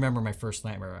actually remember my first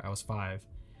nightmare. I was 5,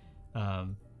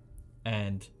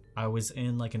 and I was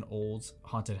in like an old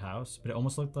haunted house, but it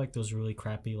almost looked like those really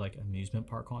crappy like amusement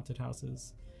park haunted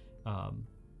houses.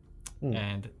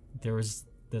 And there was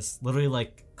this literally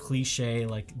like cliche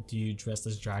like dude dressed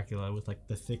as Dracula with like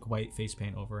the thick white face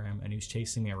paint over him, and he was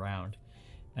chasing me around,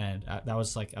 and that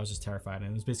was like I was just terrified,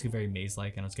 and it was basically very maze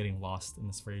like, and I was getting lost in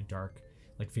this very dark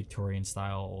like Victorian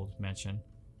style old mansion.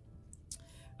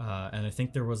 And I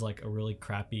think there was like a really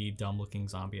crappy dumb looking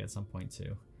zombie at some point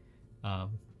too,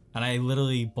 and I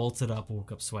literally bolted up and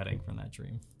woke up sweating from that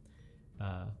dream.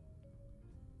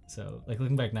 So like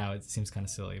looking back now, it seems kind of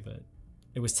silly, but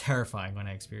it was terrifying when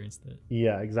I experienced it.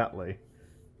 Yeah, exactly.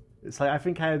 It's like I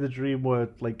think I had a dream where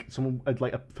like someone had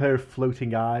like a pair of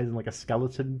floating eyes and like a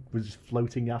skeleton was just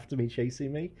floating after me,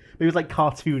 chasing me. But it was like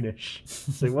cartoonish,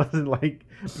 so it wasn't like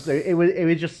so it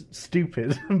was just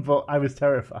stupid. But I was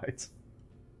terrified.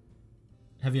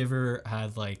 Have you ever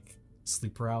had like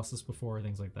sleep paralysis before or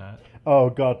things like that? Oh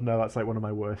god, no! That's like one of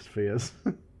my worst fears.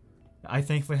 I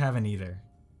thankfully haven't either,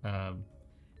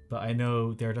 but I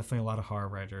know there are definitely a lot of horror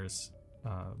writers.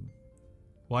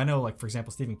 Well, I know, like, for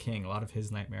example, Stephen King, a lot of his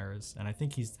nightmares, and I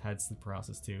think he's had sleep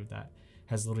paralysis too, that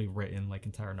has literally written, like,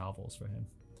 entire novels for him.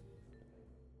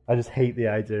 I just hate the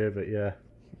idea of it, yeah.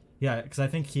 Yeah, because I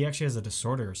think he actually has a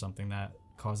disorder or something that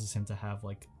causes him to have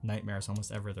like nightmares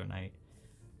almost every other night.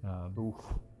 Oof.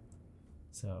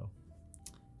 So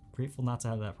grateful not to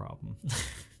have that problem.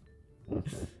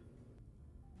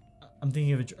 I'm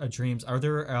thinking of dreams. Are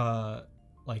there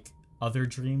like other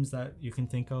dreams that you can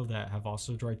think of that have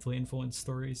also directly influenced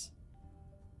stories?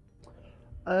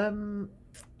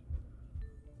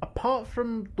 Apart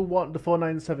from the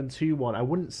 4972 one, I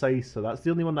wouldn't say so. That's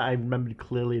the only one that I remembered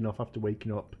clearly enough after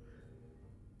waking up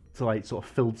to like sort of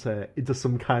filter into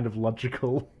some kind of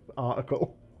logical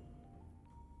article.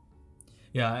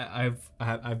 Yeah,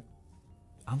 I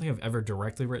don't think I've ever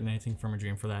directly written anything from a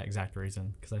dream for that exact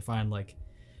reason, because I find like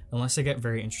unless I get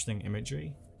very interesting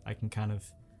imagery, I can kind of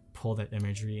pull that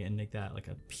imagery and make that like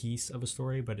a piece of a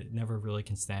story, but it never really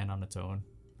can stand on its own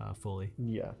fully.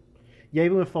 Yeah. Yeah,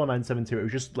 even with 4972, it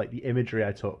was just like the imagery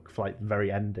I took for like the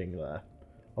very ending there.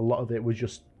 A lot of it was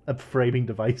just a framing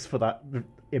device for that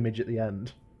image at the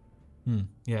end.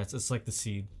 Yeah, it's like the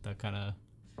seed that kind of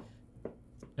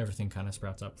everything kind of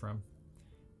sprouts up from.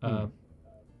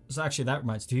 So actually, that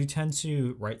reminds. Do you tend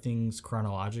to write things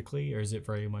chronologically, or is it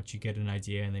very much you get an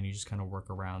idea and then you just kind of work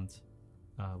around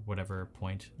whatever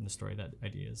point in the story that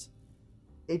idea is?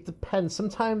 It depends.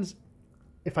 Sometimes,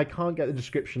 if I can't get the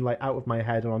description like out of my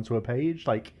head and onto a page,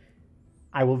 like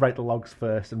I will write the logs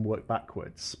first and work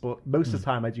backwards. But most of the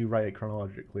time, I do write it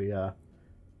chronologically. Yeah,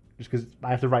 just because I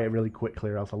have to write it really quickly,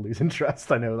 or else I'll lose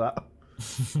interest. I know that.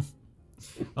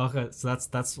 Okay, so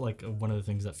that's like one of the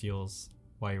things that fuels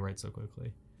why you write so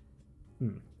quickly.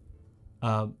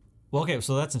 Well, okay,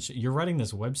 so that's you're writing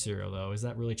this web serial though. Is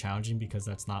that really challenging because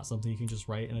that's not something you can just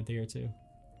write in a day or two?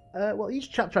 Well,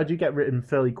 each chapter I do get written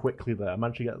fairly quickly there. I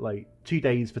managed to get like 2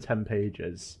 days for 10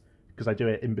 pages because I do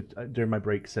it during my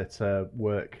breaks at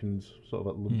work and sort of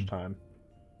at lunchtime.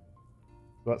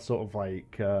 That's sort of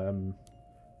like 20.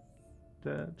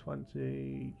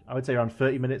 I would say around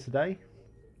 30 minutes a day.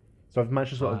 So I've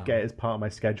managed to sort of get it as part of my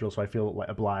schedule, so I feel like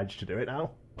obliged to do it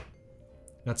now.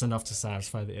 That's enough to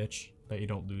satisfy the itch that you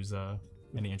don't lose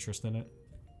any interest in it.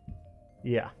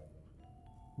 Yeah.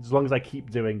 As long as I keep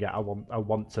doing it, I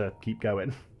want to keep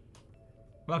going.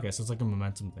 Okay, so it's like a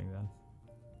momentum thing then.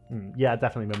 Yeah,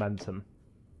 definitely momentum.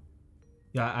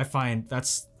 Yeah, I find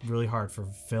that's really hard for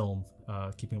film,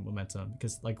 keeping up momentum,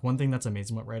 because like one thing that's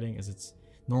amazing about writing is it's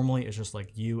just like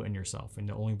you and yourself, and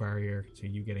the only barrier to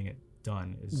you getting it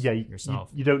done is yourself.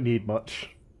 You don't need much.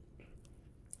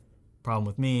 Problem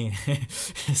with me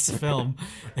is film.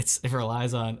 It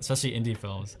relies on, especially indie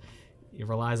films, it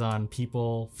relies on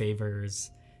people, favors,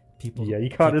 people. Yeah,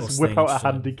 you can't just whip out a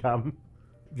handy cam.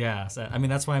 Yeah, so, I mean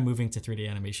that's why I'm moving to 3D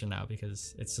animation now,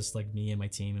 because it's just like me and my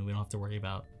team, and we don't have to worry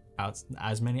about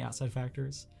as many outside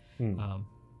factors.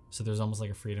 So there's almost like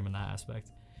a freedom in that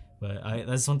aspect. But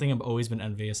that's something I've always been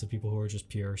envious of people who are just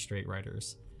pure straight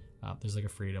writers. There's like a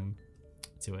freedom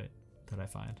to it that I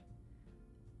find.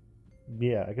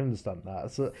 Yeah, I can understand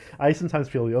that. So I sometimes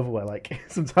feel the other way. Like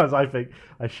sometimes I think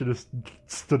I should have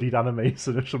studied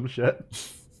animation or some shit.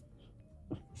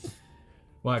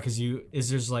 Why? Because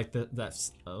there's like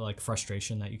that's like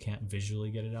frustration that you can't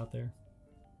visually get it out there.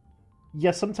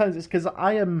 Yeah, sometimes it's because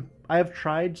I have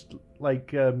tried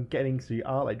like getting into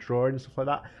art, like drawing and stuff like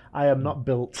that. I am not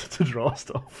built to draw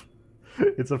stuff.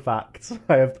 It's a fact.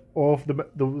 I have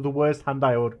the worst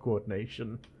hand-eye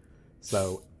coordination,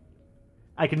 so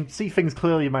I can see things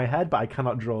clearly in my head, but I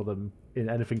cannot draw them in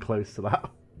anything close to that.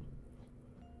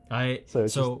 I'm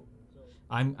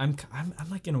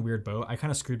like in a weird boat. I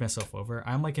kind of screwed myself over.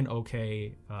 I'm like an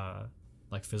okay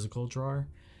like physical drawer,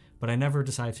 but I never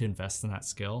decided to invest in that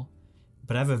skill.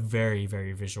 But I have a very,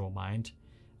 very visual mind,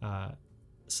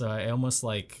 so I almost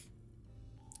like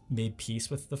made peace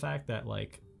with the fact that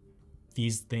like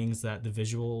these things, that the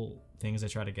visual things I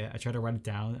try to write it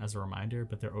down as a reminder,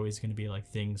 but they're always going to be like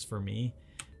things for me,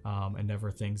 and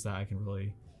never things that I can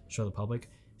really show the public.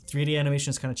 3D animation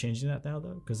is kind of changing that now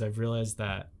though, because I've realized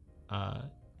that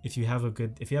if you have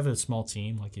a small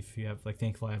team, like if you have like,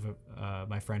 thankfully I have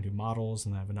my friend who models,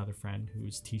 and I have another friend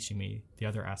who's teaching me the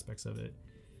other aspects of it.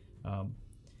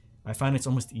 I find it's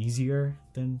almost easier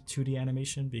than 2D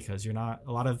animation, because you're not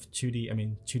a lot of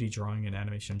 2D drawing and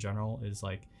animation in general is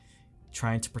like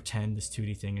trying to pretend this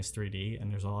 2D thing is 3D,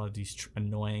 and there's a lot of these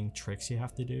annoying tricks you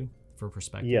have to do for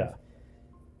perspective. Yeah.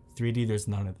 3D, there's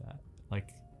none of that.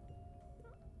 Like,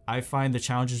 I find the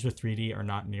challenges with 3D are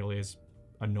not nearly as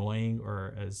annoying,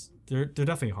 or as they're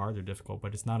definitely hard, they're difficult,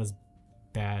 but it's not as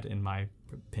bad in my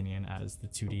opinion as the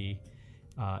 2D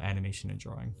animation and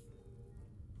drawing.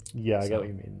 Yeah, I get what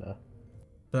you mean there.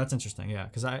 But that's interesting, yeah,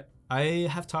 because I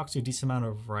have talked to a decent amount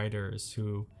of writers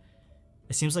who,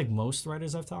 it seems like most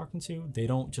writers I've talked to, they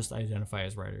don't just identify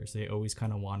as writers. They always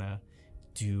kind of want to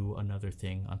do another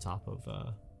thing on top of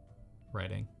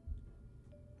writing.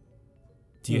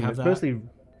 Do you have that? Personally,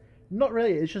 not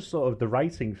really. It's just sort of the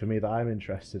writing for me that I'm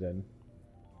interested in.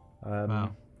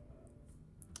 Wow.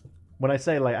 When I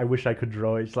say like I wish I could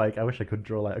draw, it's like I wish I could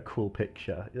draw like a cool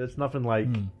picture. It's nothing like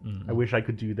I wish I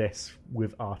could do this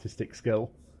with artistic skill.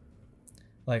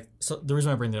 Like, so the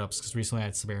reason I bring that up is because recently I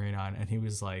had Siberian on, and he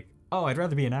was like, "Oh, I'd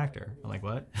rather be an actor." I'm like,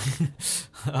 "What?"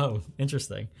 Oh,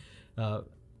 interesting.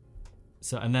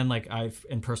 So, and then like I've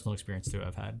in personal experience too,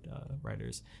 I've had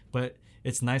writers, but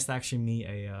it's nice to actually meet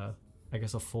I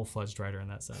guess a full-fledged writer in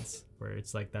that sense, where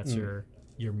it's like that's your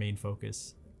main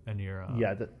focus, and you're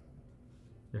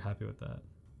you're happy with that.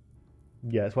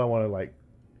 Yeah, it's why I want to like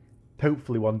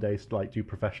hopefully one day like do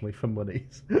professionally for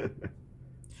monies.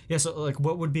 Yeah, so like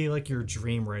what would be like your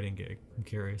dream writing gig? I'm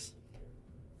curious.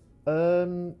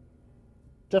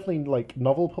 Definitely like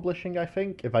novel publishing, I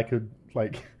think, if I could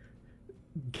like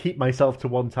keep myself to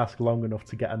one task long enough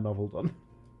to get a novel done.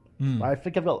 I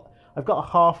think I've got a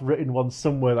half written one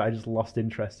somewhere that I just lost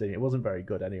interest in. It wasn't very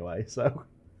good anyway, so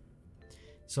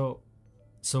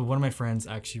So one of my friends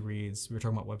actually reads, we were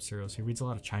talking about web serials, he reads a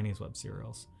lot of Chinese web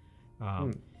serials.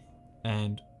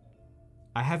 And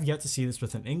I have yet to see this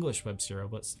with an English web serial,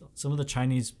 but some of the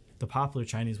popular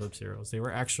Chinese web serials, they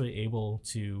were actually able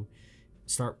to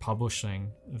start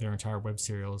publishing their entire web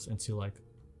serials into like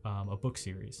a book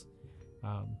series.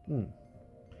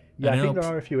 Yeah, I think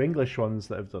there are a few English ones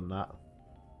that have done that.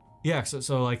 Yeah,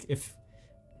 so like if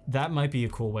that might be a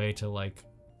cool way to like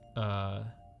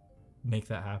make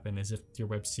that happen, is if your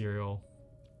web serial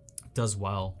does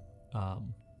well.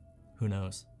 Who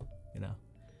knows, you know.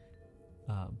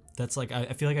 That's like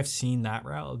I feel like I've seen that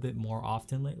route a bit more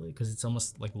often lately, because it's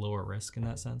almost like lower risk in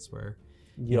that sense, where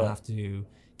you don't have to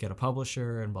get a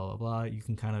publisher and blah blah blah. You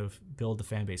can kind of build the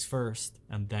fan base first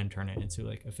and then turn it into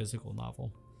like a physical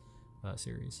novel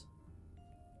series.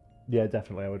 Yeah,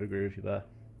 definitely, I would agree with you there.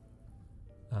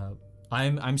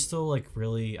 I'm still like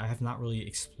really, I have not really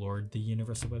explored the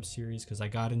universe of web series, because I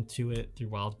got into it through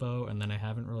Wildbow and then I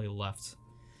haven't really left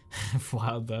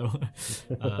Wildbow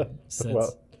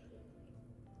since.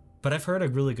 But I've heard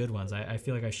of really good ones. I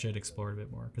feel like I should explore it a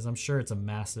bit more, because I'm sure it's a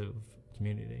massive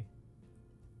community.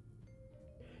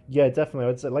 Yeah, definitely. I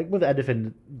would say, like with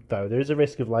anything though, there is a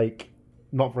risk of like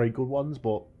not very good ones,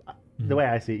 but the way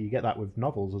I see it, you get that with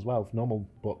novels as well, with normal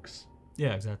books.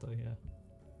 Yeah, exactly. Yeah.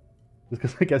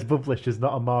 Because it gets published is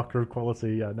not a marker of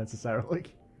quality necessarily.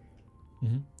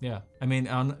 Yeah, I mean,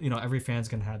 every fan's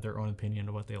gonna have their own opinion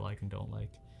of what they like and don't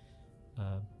like.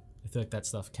 I feel like that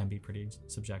stuff can be pretty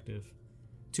subjective.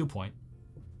 To a point,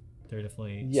 there are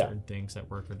definitely certain things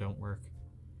that work or don't work.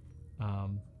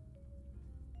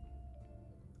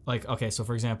 Like, okay, so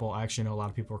for example, I actually know a lot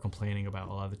of people are complaining about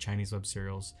a lot of the Chinese web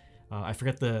serials. I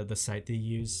forget the site they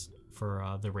use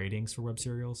for the ratings for web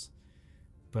serials,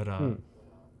 but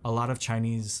a lot of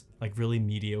Chinese, like really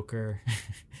mediocre,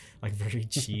 like very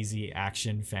cheesy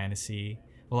action fantasy.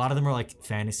 A lot of them are like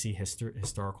fantasy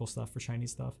historical stuff for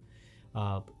Chinese stuff.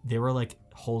 They were like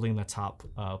holding the top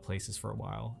places for a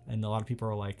while, and a lot of people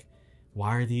are like,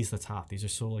 why are these the top? These are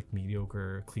so like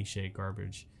mediocre, cliche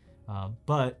garbage.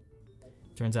 But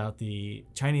turns out the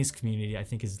Chinese community, I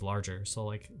think, is larger, so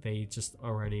like they just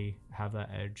already have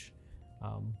that edge.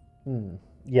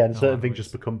 Yeah, and certain things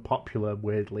just become popular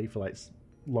weirdly for like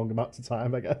long amounts of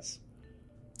time, I guess.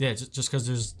 Yeah, just because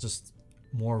there's just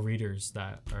more readers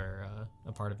that are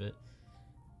a part of it.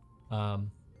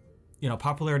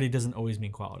 Popularity doesn't always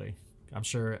mean quality. I'm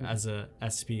sure as a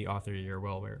SP author, you're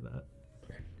well aware of that.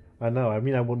 I know. I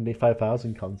mean, I won the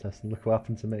 5,000 contest, and look what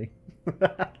happened to me.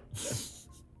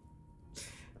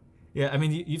 Yeah, I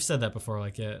mean, you've said that before.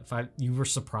 Like, you were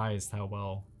surprised how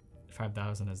well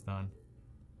 5,000 has done.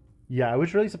 Yeah, I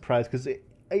was really surprised because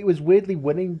it was weirdly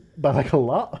winning by like a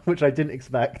lot, which I didn't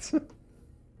expect.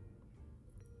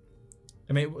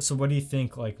 I mean, so what do you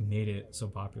think like made it so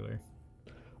popular?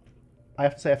 I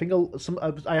have to say, I think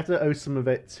I have to owe some of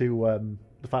it to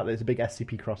the fact that it's a big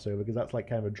SCP crossover, because that's like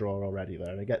kind of a draw already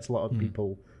there, and it gets a lot of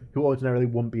people who ordinarily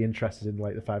wouldn't be interested in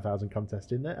like the 5,000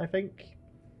 contest in it, I think.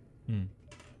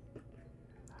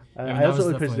 I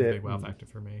also opposed it. A big wow factor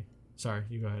for me. Sorry,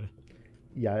 you go ahead.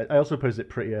 Yeah, I also opposed it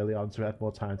pretty early on, so I had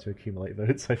more time to accumulate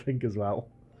votes, I think, as well.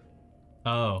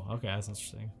 Oh, okay, that's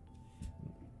interesting.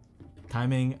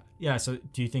 Timing, yeah. So,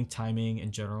 do you think timing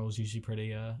in general is usually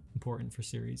pretty important for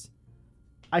series?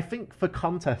 I think for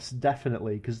contests,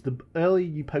 definitely, because the earlier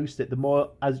you post it, the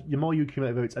more you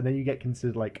accumulate votes, and then you get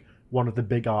considered like one of the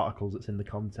big articles that's in the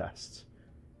contest,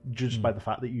 just by the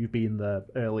fact that you've been there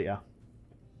earlier.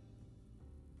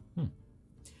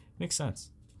 Makes sense.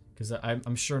 Because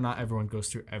I'm sure not everyone goes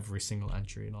through every single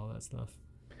entry and all that stuff.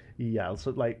 Yeah,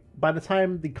 so like by the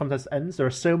time the contest ends, there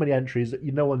are so many entries that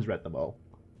no one's read them all.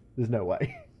 There's no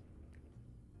way.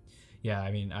 Yeah,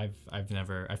 I mean, I've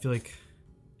never. I feel like,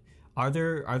 are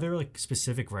there like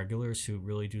specific regulars who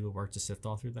really do the work to sift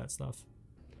all through that stuff?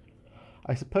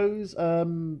 I suppose there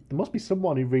must be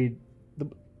someone who read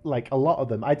like a lot of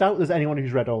them. I doubt there's anyone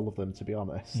who's read all of them, to be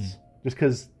honest. Just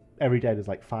because every day there's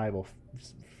like 5 or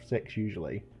 6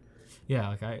 usually. Yeah,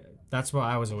 like that's what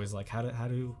I was always like. How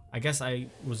do I guess I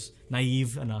was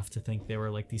naive enough to think they were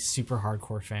like these super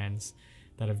hardcore fans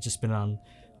that have just been on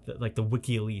the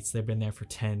wiki elites. They've been there for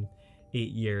 8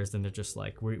 years, and they're just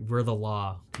like, we're the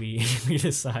law. We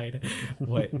decide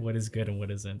what is good and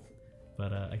what isn't.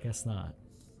 But I guess not.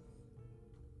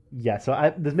 Yeah,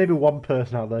 so there's maybe one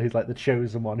person out there who's like the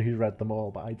chosen one who's read them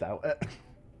all, but I doubt it.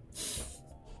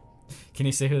 Can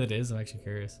you say who that is? I'm actually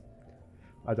curious.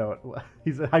 I don't.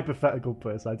 He's a hypothetical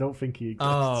person. I don't think he exists.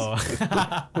 Oh,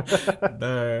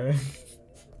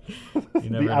 you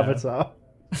never the Avatar.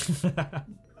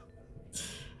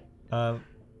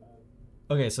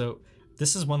 Okay, so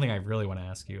this is one thing I really want to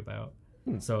ask you about.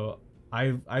 So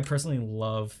I personally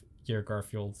love your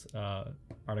Garfield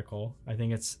article. I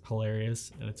think it's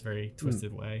hilarious in its very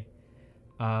twisted way.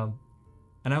 And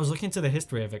I was looking into the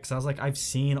history of it because I was like, I've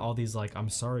seen all these like "I'm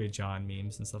sorry, John"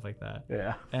 memes and stuff like that.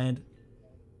 Yeah. And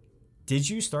did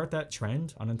you start that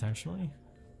trend unintentionally?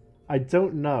 I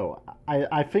don't know.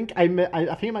 I think I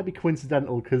think it might be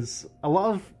coincidental because a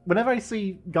lot of whenever I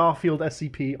see Garfield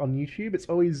SCP on YouTube, it's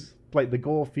always like the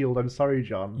Garfield "I'm sorry,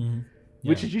 John,"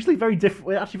 which is usually very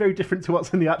different. Actually, very different to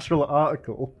what's in the actual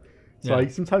article. So I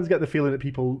sometimes get the feeling that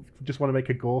people just want to make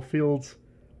a Garfield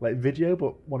like video,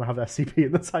 but want to have SCP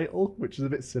in the title, which is a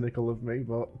bit cynical of me.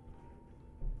 But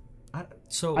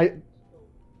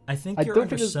I think you're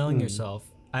underselling yourself.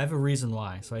 I have a reason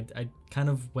why. So I kind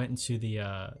of went into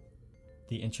the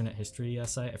internet history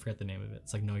site. I forget the name of it.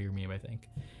 It's like Know Your Meme, I think.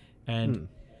 And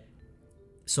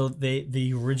so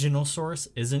the original source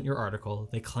isn't your article.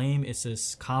 They claim it's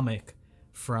this comic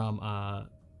from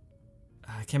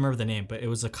I can't remember the name, but it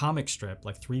was a comic strip,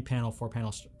 like 3-panel,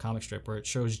 4-panel comic strip where it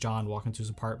shows John walking to his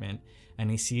apartment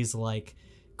and he sees like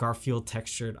Garfield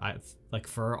textured like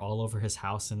fur all over his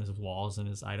house and his walls and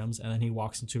his items, and then he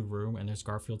walks into a room and there's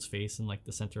Garfield's face in like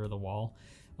the center of the wall,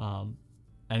 and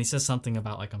he says something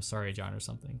about like "I'm sorry, John" or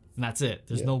something, and that's it.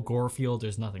 There's no Garfield,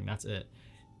 there's nothing, that's it.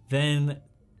 Then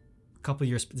a couple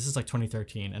years, this is like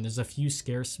 2013, and there's a few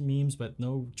scarce memes, but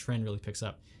no trend really picks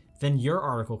up. Then your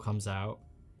article comes out,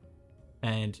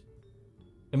 and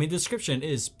I mean the description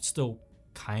is still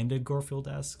kind of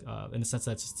Garfield-esque in the sense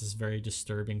that it's just this very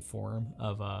disturbing form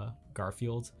of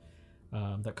Garfield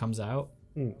that comes out.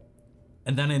 And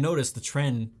then I noticed the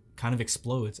trend kind of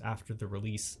explodes after the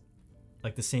release,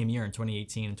 like the same year in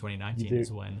 2018 and 2019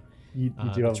 is when you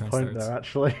do have a point there,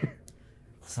 actually.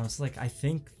 So it's like I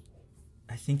think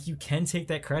you can take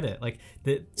that credit. Like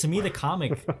to me the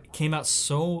comic came out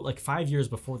so like 5 years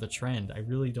before the trend. I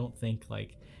really don't think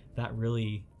like that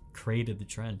really created the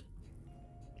trend.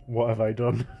 What have I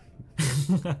done?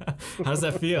 How does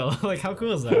that feel? Like, how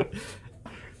cool is that?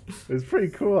 It's pretty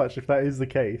cool, actually, if that is the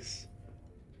case.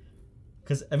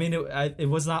 Because, I mean, it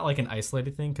was not like an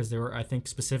isolated thing, because there were, I think,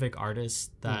 specific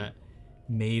artists that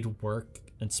made work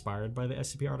inspired by the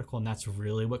SCP article, and that's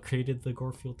really what created the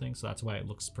Garfield thing, so that's why it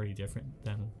looks pretty different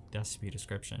than the SCP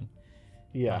description.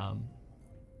 Yeah.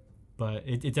 But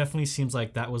it definitely seems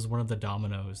like that was one of the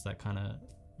dominoes that kind of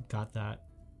got that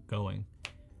going.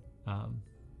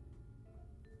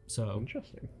 So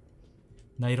interesting.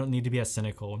 Now you don't need to be as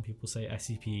cynical when people say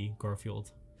SCP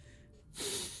Garfield.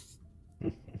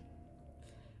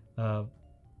 And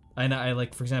I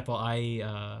like, for example,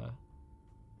 I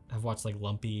have watched like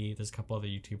Lumpy. There's a couple other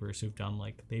YouTubers who've done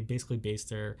like, they basically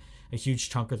based a huge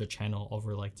chunk of their channel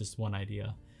over like just one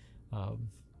idea.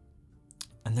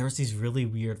 And there was these really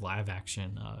weird live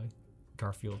action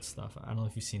Garfield stuff. I don't know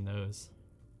if you've seen those.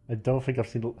 I don't think I've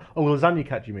seen. Oh, Lasagna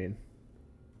Cat, you mean?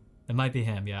 It might be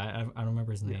him. Yeah, I don't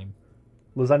remember his name.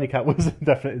 Lasagna Cat was a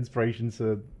definite inspiration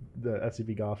to the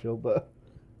SCP Garfield, but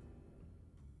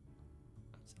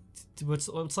what's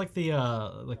like the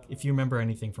like if you remember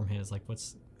anything from his, like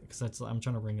what's, because that's, I'm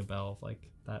trying to ring a bell of like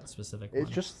that specific one.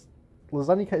 It's just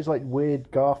Lasagna Cat is like weird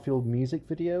Garfield music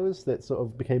videos that sort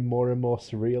of became more and more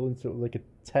surreal into sort of like a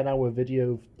 10-hour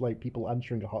video of like people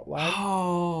answering a hotline.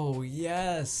 Oh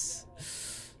yes,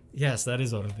 yes, that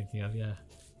is what I'm thinking of. Yeah.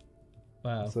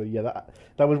 Wow. So yeah,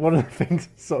 that was one of the things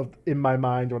sort of in my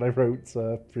mind when I wrote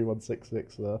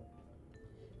 3166 there.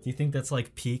 Do you think that's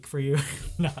like peak for you?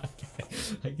 No, okay.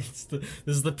 Like this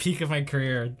is the peak of my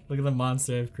career. Look at the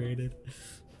monster I've created.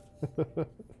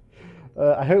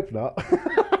 I hope not.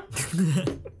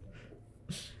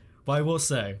 But I will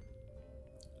say,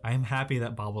 I am happy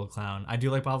that Bobble the Clown. I do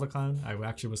like Bobble the Clown. I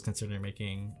actually was considering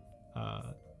making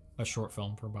a short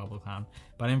film for Bobble the Clown,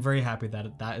 but I'm very happy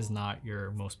that that is not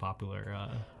your most popular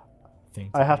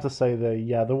thing. I have to say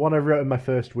the one I wrote in my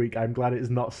first week, I'm glad it is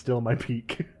not still my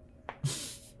peak.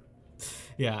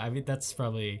 Yeah, I mean that's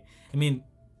probably. I mean,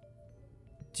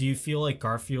 do you feel like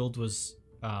Garfield was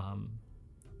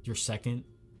your second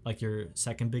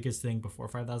biggest thing before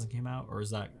 5,000 came out, or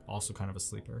is that also kind of a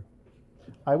sleeper?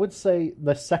 I would say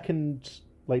the second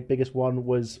biggest one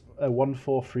was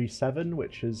 1437,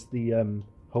 which is the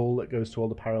hole that goes to all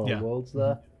the parallel worlds there.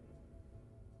 Mm-hmm.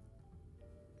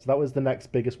 So that was the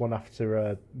next biggest one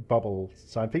after Bobble.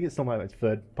 So I think it's still my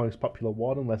third most popular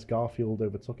one, unless Garfield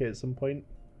overtook it at some point.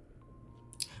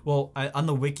 Well, on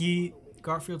the wiki,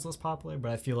 Garfield's less popular,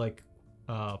 but I feel like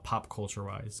pop culture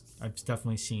wise, I've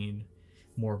definitely seen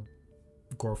more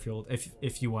Garfield.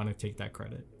 If you want to take that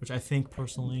credit, which I think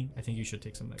personally, I think you should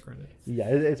take some of that credit. Yeah,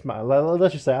 it's mine.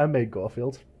 Let's just say I made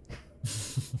Garfield.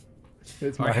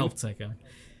 It's mine. I helped that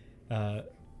guy.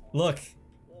 Look,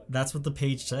 that's what the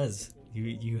page says.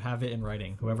 You have it in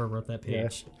writing. Whoever wrote that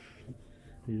page. Yeah.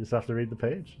 You just have to read the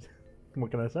page.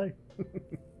 What can I say?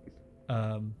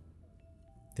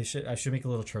 I should make a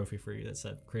little trophy for you that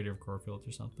said creator of Garfield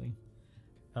or something.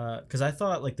 Because I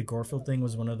thought like the Garfield thing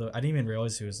was one of the. I didn't even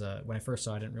realize it was. When I first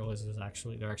saw it, I didn't realize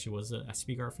there actually was an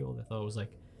SCP Garfield. I thought it was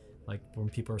like when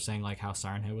people were saying like how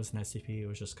Siren Head was an SCP, it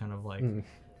was just kind of like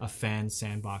a fan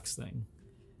sandbox thing.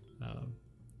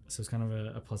 So it's kind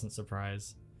of a pleasant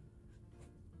surprise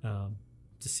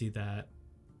to see that.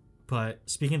 But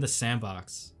speaking of the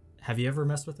sandbox, have you ever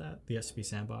messed with that? The SCP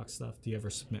sandbox stuff? Do you ever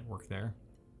submit work there?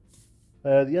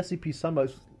 The SCP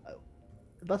sandbox.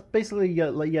 That's basically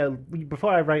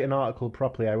before I write an article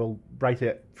properly, I will write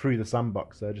it through the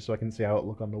sandbox just so I can see how it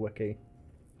look on the wiki.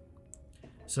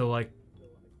 So like,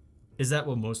 is that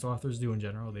what most authors do in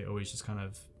general? They always just kind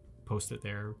of post it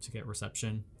there to get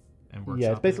reception and workshop.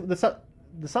 Yeah, it's basically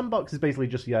the sandbox is basically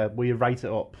just where you write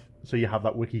it up so you have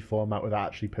that wiki format without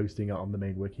actually posting it on the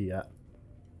main wiki yet.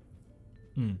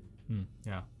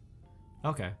 Yeah.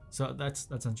 Okay, so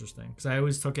that's interesting because I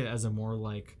always took it as a more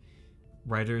like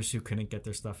writers who couldn't get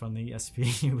their stuff on the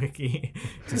SCP wiki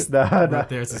just right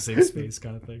there it's a safe space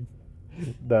kind of thing.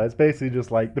 No, it's basically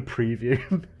just like the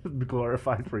preview, the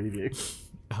glorified preview.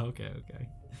 Okay,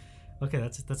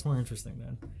 that's more interesting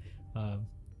then.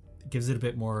 It gives it a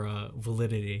bit more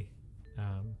validity,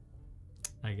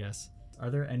 I guess.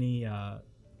 Are there any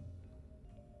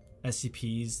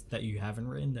SCPs that you haven't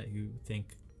written that you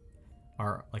think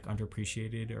are like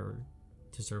underappreciated or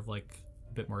deserve like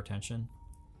a bit more attention?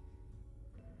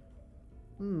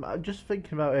 I'm just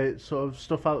thinking about it, sort of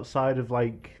stuff outside of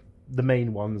like the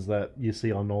main ones that you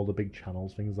see on all the big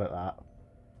channels, things like that.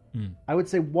 I would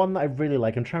say one that I really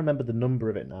like. I'm trying to remember the number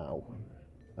of it now.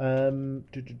 I'm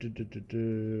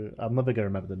never gonna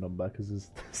remember the number because there's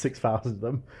 6,000 of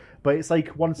them. But it's like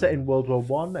one set in World War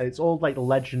One. It's all like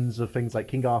legends of things like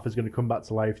King Arthur's going to come back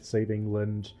to life to save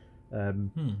England.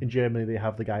 In Germany, they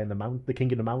have the guy in the king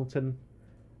in the mountain,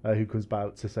 who comes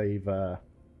back to save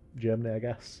Germany, I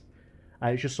guess.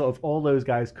 And it's just sort of all those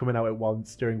guys coming out at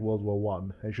once during World War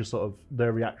One. It's just sort of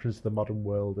their reactions to the modern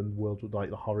world and like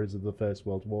the horrors of the First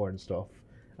World War and stuff.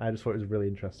 And I just thought it was a really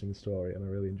interesting story, and I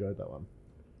really enjoyed that one.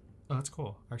 Oh, that's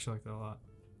cool. I actually like that a lot.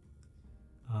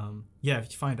 Yeah,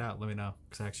 if you find out, let me know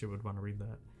because I actually would want to read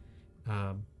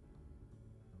that.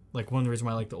 Like one of the reasons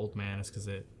why I like the Old Man is because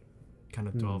it kind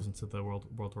of delves into the World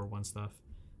War One stuff.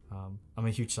 I'm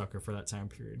a huge sucker for that time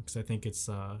period because I think it's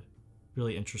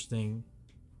really interesting.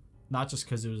 Not just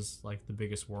because it was like the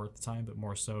biggest war at the time, but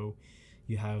more so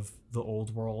you have the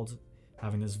old world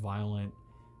having this violent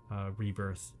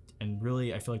rebirth. And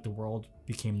really, I feel like the world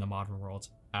became the modern world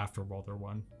after World War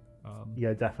One.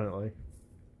 Yeah, definitely.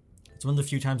 It's one of the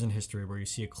few times in history where you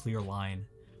see a clear line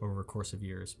over a course of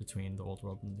years between the old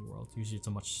world and the new world. Usually it's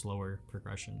a much slower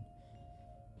progression.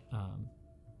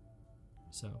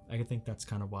 So I think that's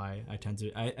kind of why I tend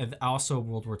to... I also,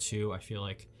 World War II, I feel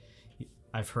like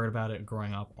I've heard about it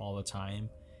growing up all the time,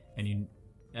 and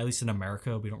at least in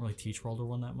America, we don't really teach World War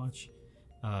One that much.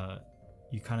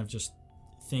 You kind of just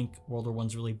think World War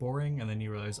One's really boring, and then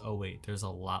you realize, oh wait, there's a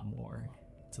lot more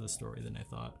to the story than I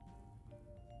thought.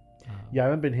 Yeah, I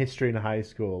remember in history in high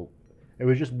school, it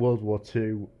was just World War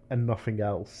II and nothing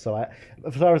else. So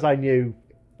as far as I knew,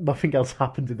 nothing else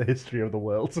happened in the history of the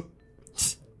world.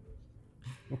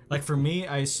 Like for me,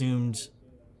 I assumed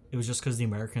it was just because the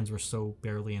Americans were so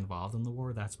barely involved in the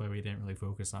war. That's why we didn't really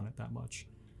focus on it that much.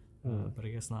 But I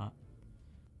guess not.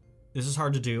 This is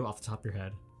hard to do off the top of your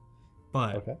head.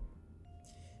 But Okay.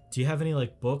 do you have any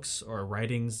like books or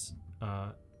writings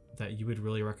that you would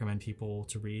really recommend people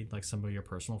to read? Like some of your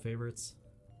personal favorites?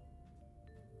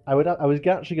 I was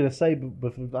actually going to say,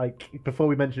 before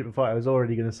we mentioned it before, I was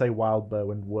already going to say Wild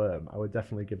Boar and Worm. I would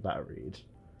definitely give that a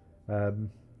read.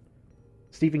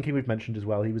 Stephen King we've mentioned as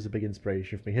well. He was a big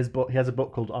inspiration for me. He has a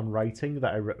book called On Writing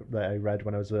that I read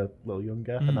when I was a little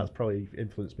younger, and that's probably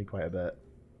influenced me quite a bit.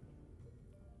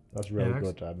 That's really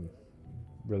good.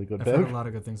 Really good I've book. heard a lot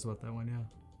of good things about that one. Yeah,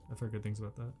 I've heard good things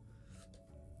about that.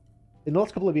 In the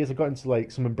last couple of years, I've got into like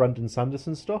some of Brandon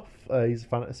Sanderson stuff. He's a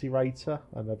fantasy writer,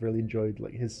 and I've really enjoyed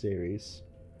like his series.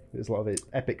 There's a lot of it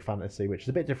epic fantasy, which is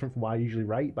a bit different from what I usually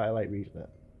write, but I like reading it.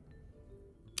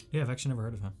 Yeah, I've actually never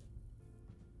heard of him.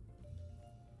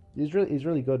 He's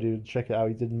really good, dude. Check it out.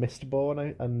 He did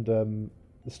Mistborn and the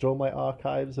Stormlight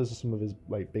Archives. Those are some of his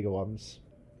like bigger ones.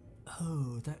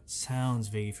 Oh, that sounds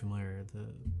vaguely familiar.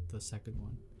 The second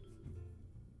one.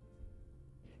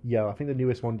 Yeah, I think the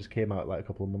newest one just came out like a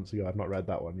couple of months ago. I've not read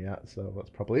that one yet, so that's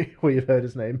probably where you've heard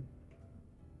his name.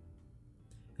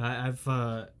 I've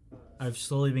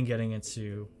slowly been getting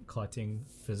into collecting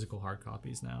physical hard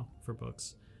copies now for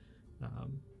books,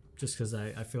 just because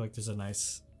I feel like there's a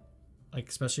nice, like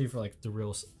especially for like the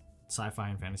real sci-fi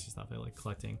and fantasy stuff I like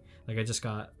collecting. Like I just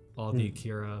got all the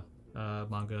Akira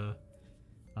manga.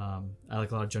 I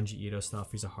like a lot of Junji Ito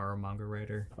stuff. He's a horror manga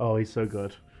writer. Oh, he's so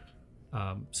good.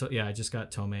 So yeah, I just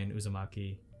got Tomei and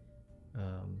Uzumaki.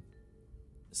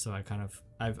 So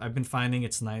I've been finding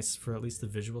it's nice for at least the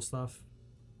visual stuff.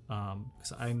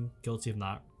 Because I'm guilty of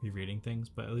not rereading things,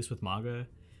 but at least with manga,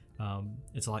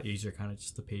 it's a lot easier kind of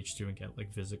just to page through and get like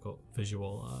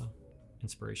visual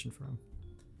inspiration from.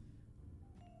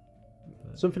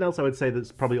 But Something else I would say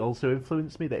that's probably also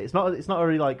influenced me. That it's not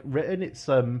already like written. It's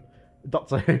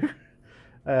Doctor Who.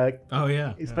 oh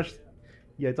yeah, especially.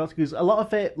 Yeah, Doctor Who's a lot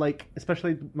of it, like,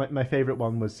 especially my favourite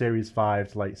one was Series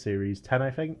 5 to, like, Series 10, I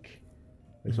think.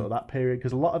 Sort of that period.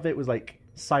 Because a lot of it was, like,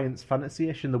 science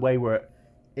fantasy-ish in the way where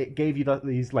it gave you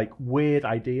these, like, weird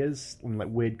ideas and, like,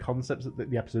 weird concepts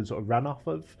that the episode sort of ran off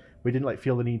of. We didn't, like,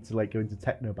 feel the need to, like, go into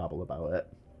technobabble about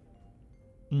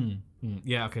it.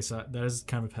 Yeah, okay, so that is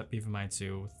kind of a pet peeve of mine,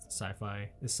 too, with sci-fi,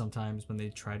 is sometimes when they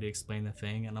try to explain the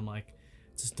thing, and I'm like,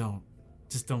 just don't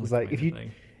It's like, if you...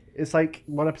 thing. It's like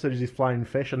one episode is these flying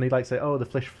fish, and they like say, "Oh, the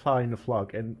fish fly in the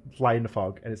fog," and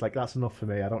it's like that's enough for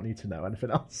me. I don't need to know anything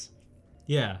else.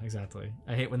 Yeah, exactly.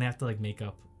 I hate when they have to like make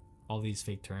up all these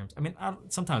fake terms. I mean,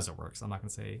 sometimes it works. I'm not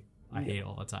gonna say I hate it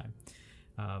all the time,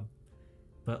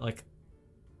 but like,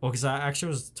 well, because I actually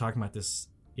was talking about this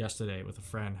yesterday with a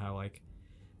friend, how like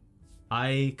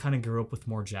I kind of grew up with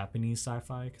more Japanese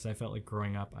sci-fi because I felt like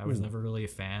growing up I was never really a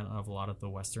fan of a lot of the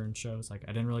Western shows. Like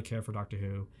I didn't really care for Doctor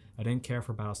Who. I didn't care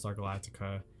for Battlestar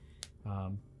Galactica.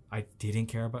 I didn't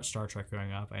care about Star Trek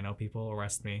growing up. I know people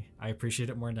arrest me. I appreciate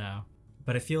it more now.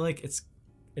 But I feel like it's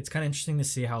kind of interesting to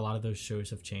see how a lot of those shows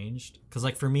have changed. Because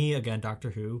like for me, again,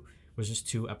 Doctor Who was just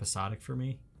too episodic for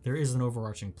me. There is an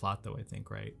overarching plot though, I think,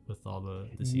 right? With all the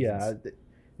seasons. Yeah,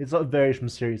 it sort of varies from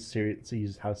series to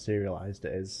series how serialized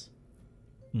it is.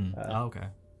 Okay.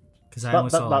 Because I only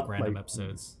saw like random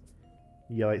episodes.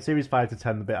 Yeah, like series 5 to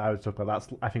 10, the bit I was talking about,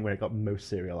 that's I think where it got most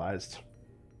serialized.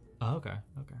 Oh, okay.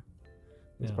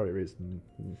 That's probably a reason.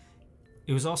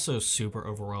 It was also super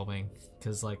overwhelming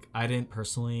because like I didn't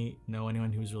personally know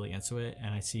anyone who was really into it,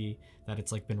 and I see that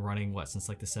it's like been running since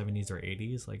like the 70s or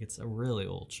 80s. Like it's a really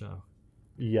old show.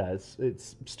 Yeah,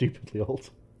 it's stupidly old.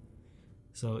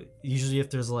 So usually if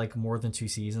there's like more than 2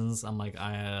 seasons, I'm like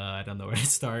I don't know where to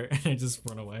start, and I just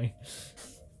run away.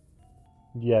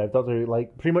 Yeah, Doctor Who,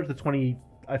 like pretty much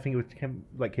I think it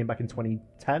came back in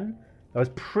 2010. That was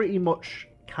pretty much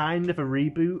kind of a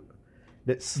reboot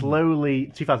that slowly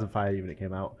 2005 even it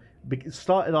came out. It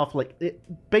started off like it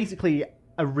basically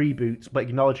a reboot, but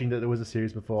acknowledging that there was a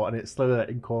series before, and it slowly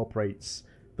incorporates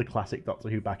the classic Doctor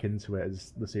Who back into it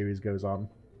as the series goes on.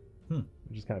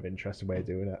 Which is kind of an interesting way of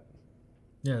doing it.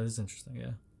 Yeah, this is interesting.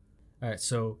 Yeah. All right,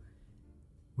 so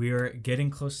we are getting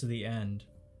close to the end.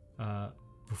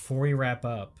 Before we wrap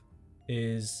up,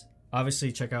 is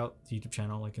obviously check out the YouTube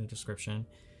channel, link in the description.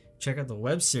 Check out the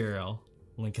web serial,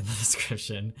 link in the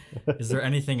description. Is there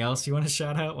anything else you want to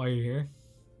shout out while you're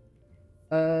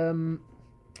here?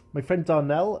 My friend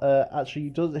Darnell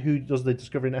who does the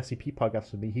Discovering SCP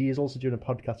podcast with me. He is also doing a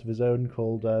podcast of his own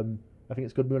called I think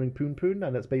it's Good Morning Poon Poon,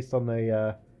 and it's based on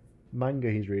a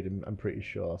manga he's reading, I'm pretty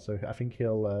sure. So I think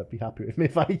he'll be happy with me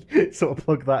if I sort of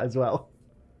plug that as well.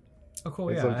 Oh, cool.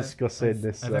 It's Yeah, sort of discussing I've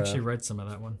this. I've actually read some of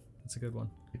that one. It's a good one.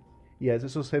 Yeah,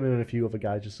 it's just him and a few other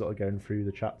guys just sort of going through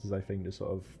the chapters. I think just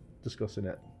sort of discussing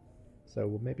it. So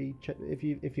we'll maybe check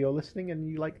if you're listening and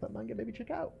you like that manga, maybe check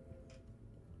it out.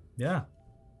 Yeah,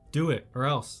 do it or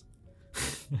else.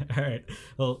 All right.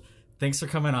 Well, thanks for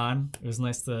coming on. It was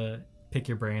nice to pick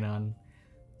your brain on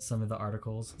some of the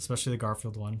articles, especially the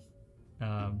Garfield one.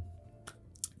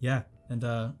 Yeah, and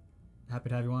happy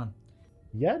to have you on.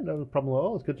 Yeah, no problem at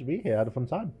all. It's good to be here. I had a fun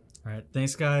time. All right.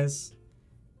 Thanks, guys.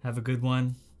 Have a good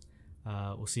one.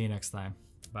 We'll see you next time.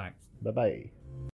 Bye. Bye bye.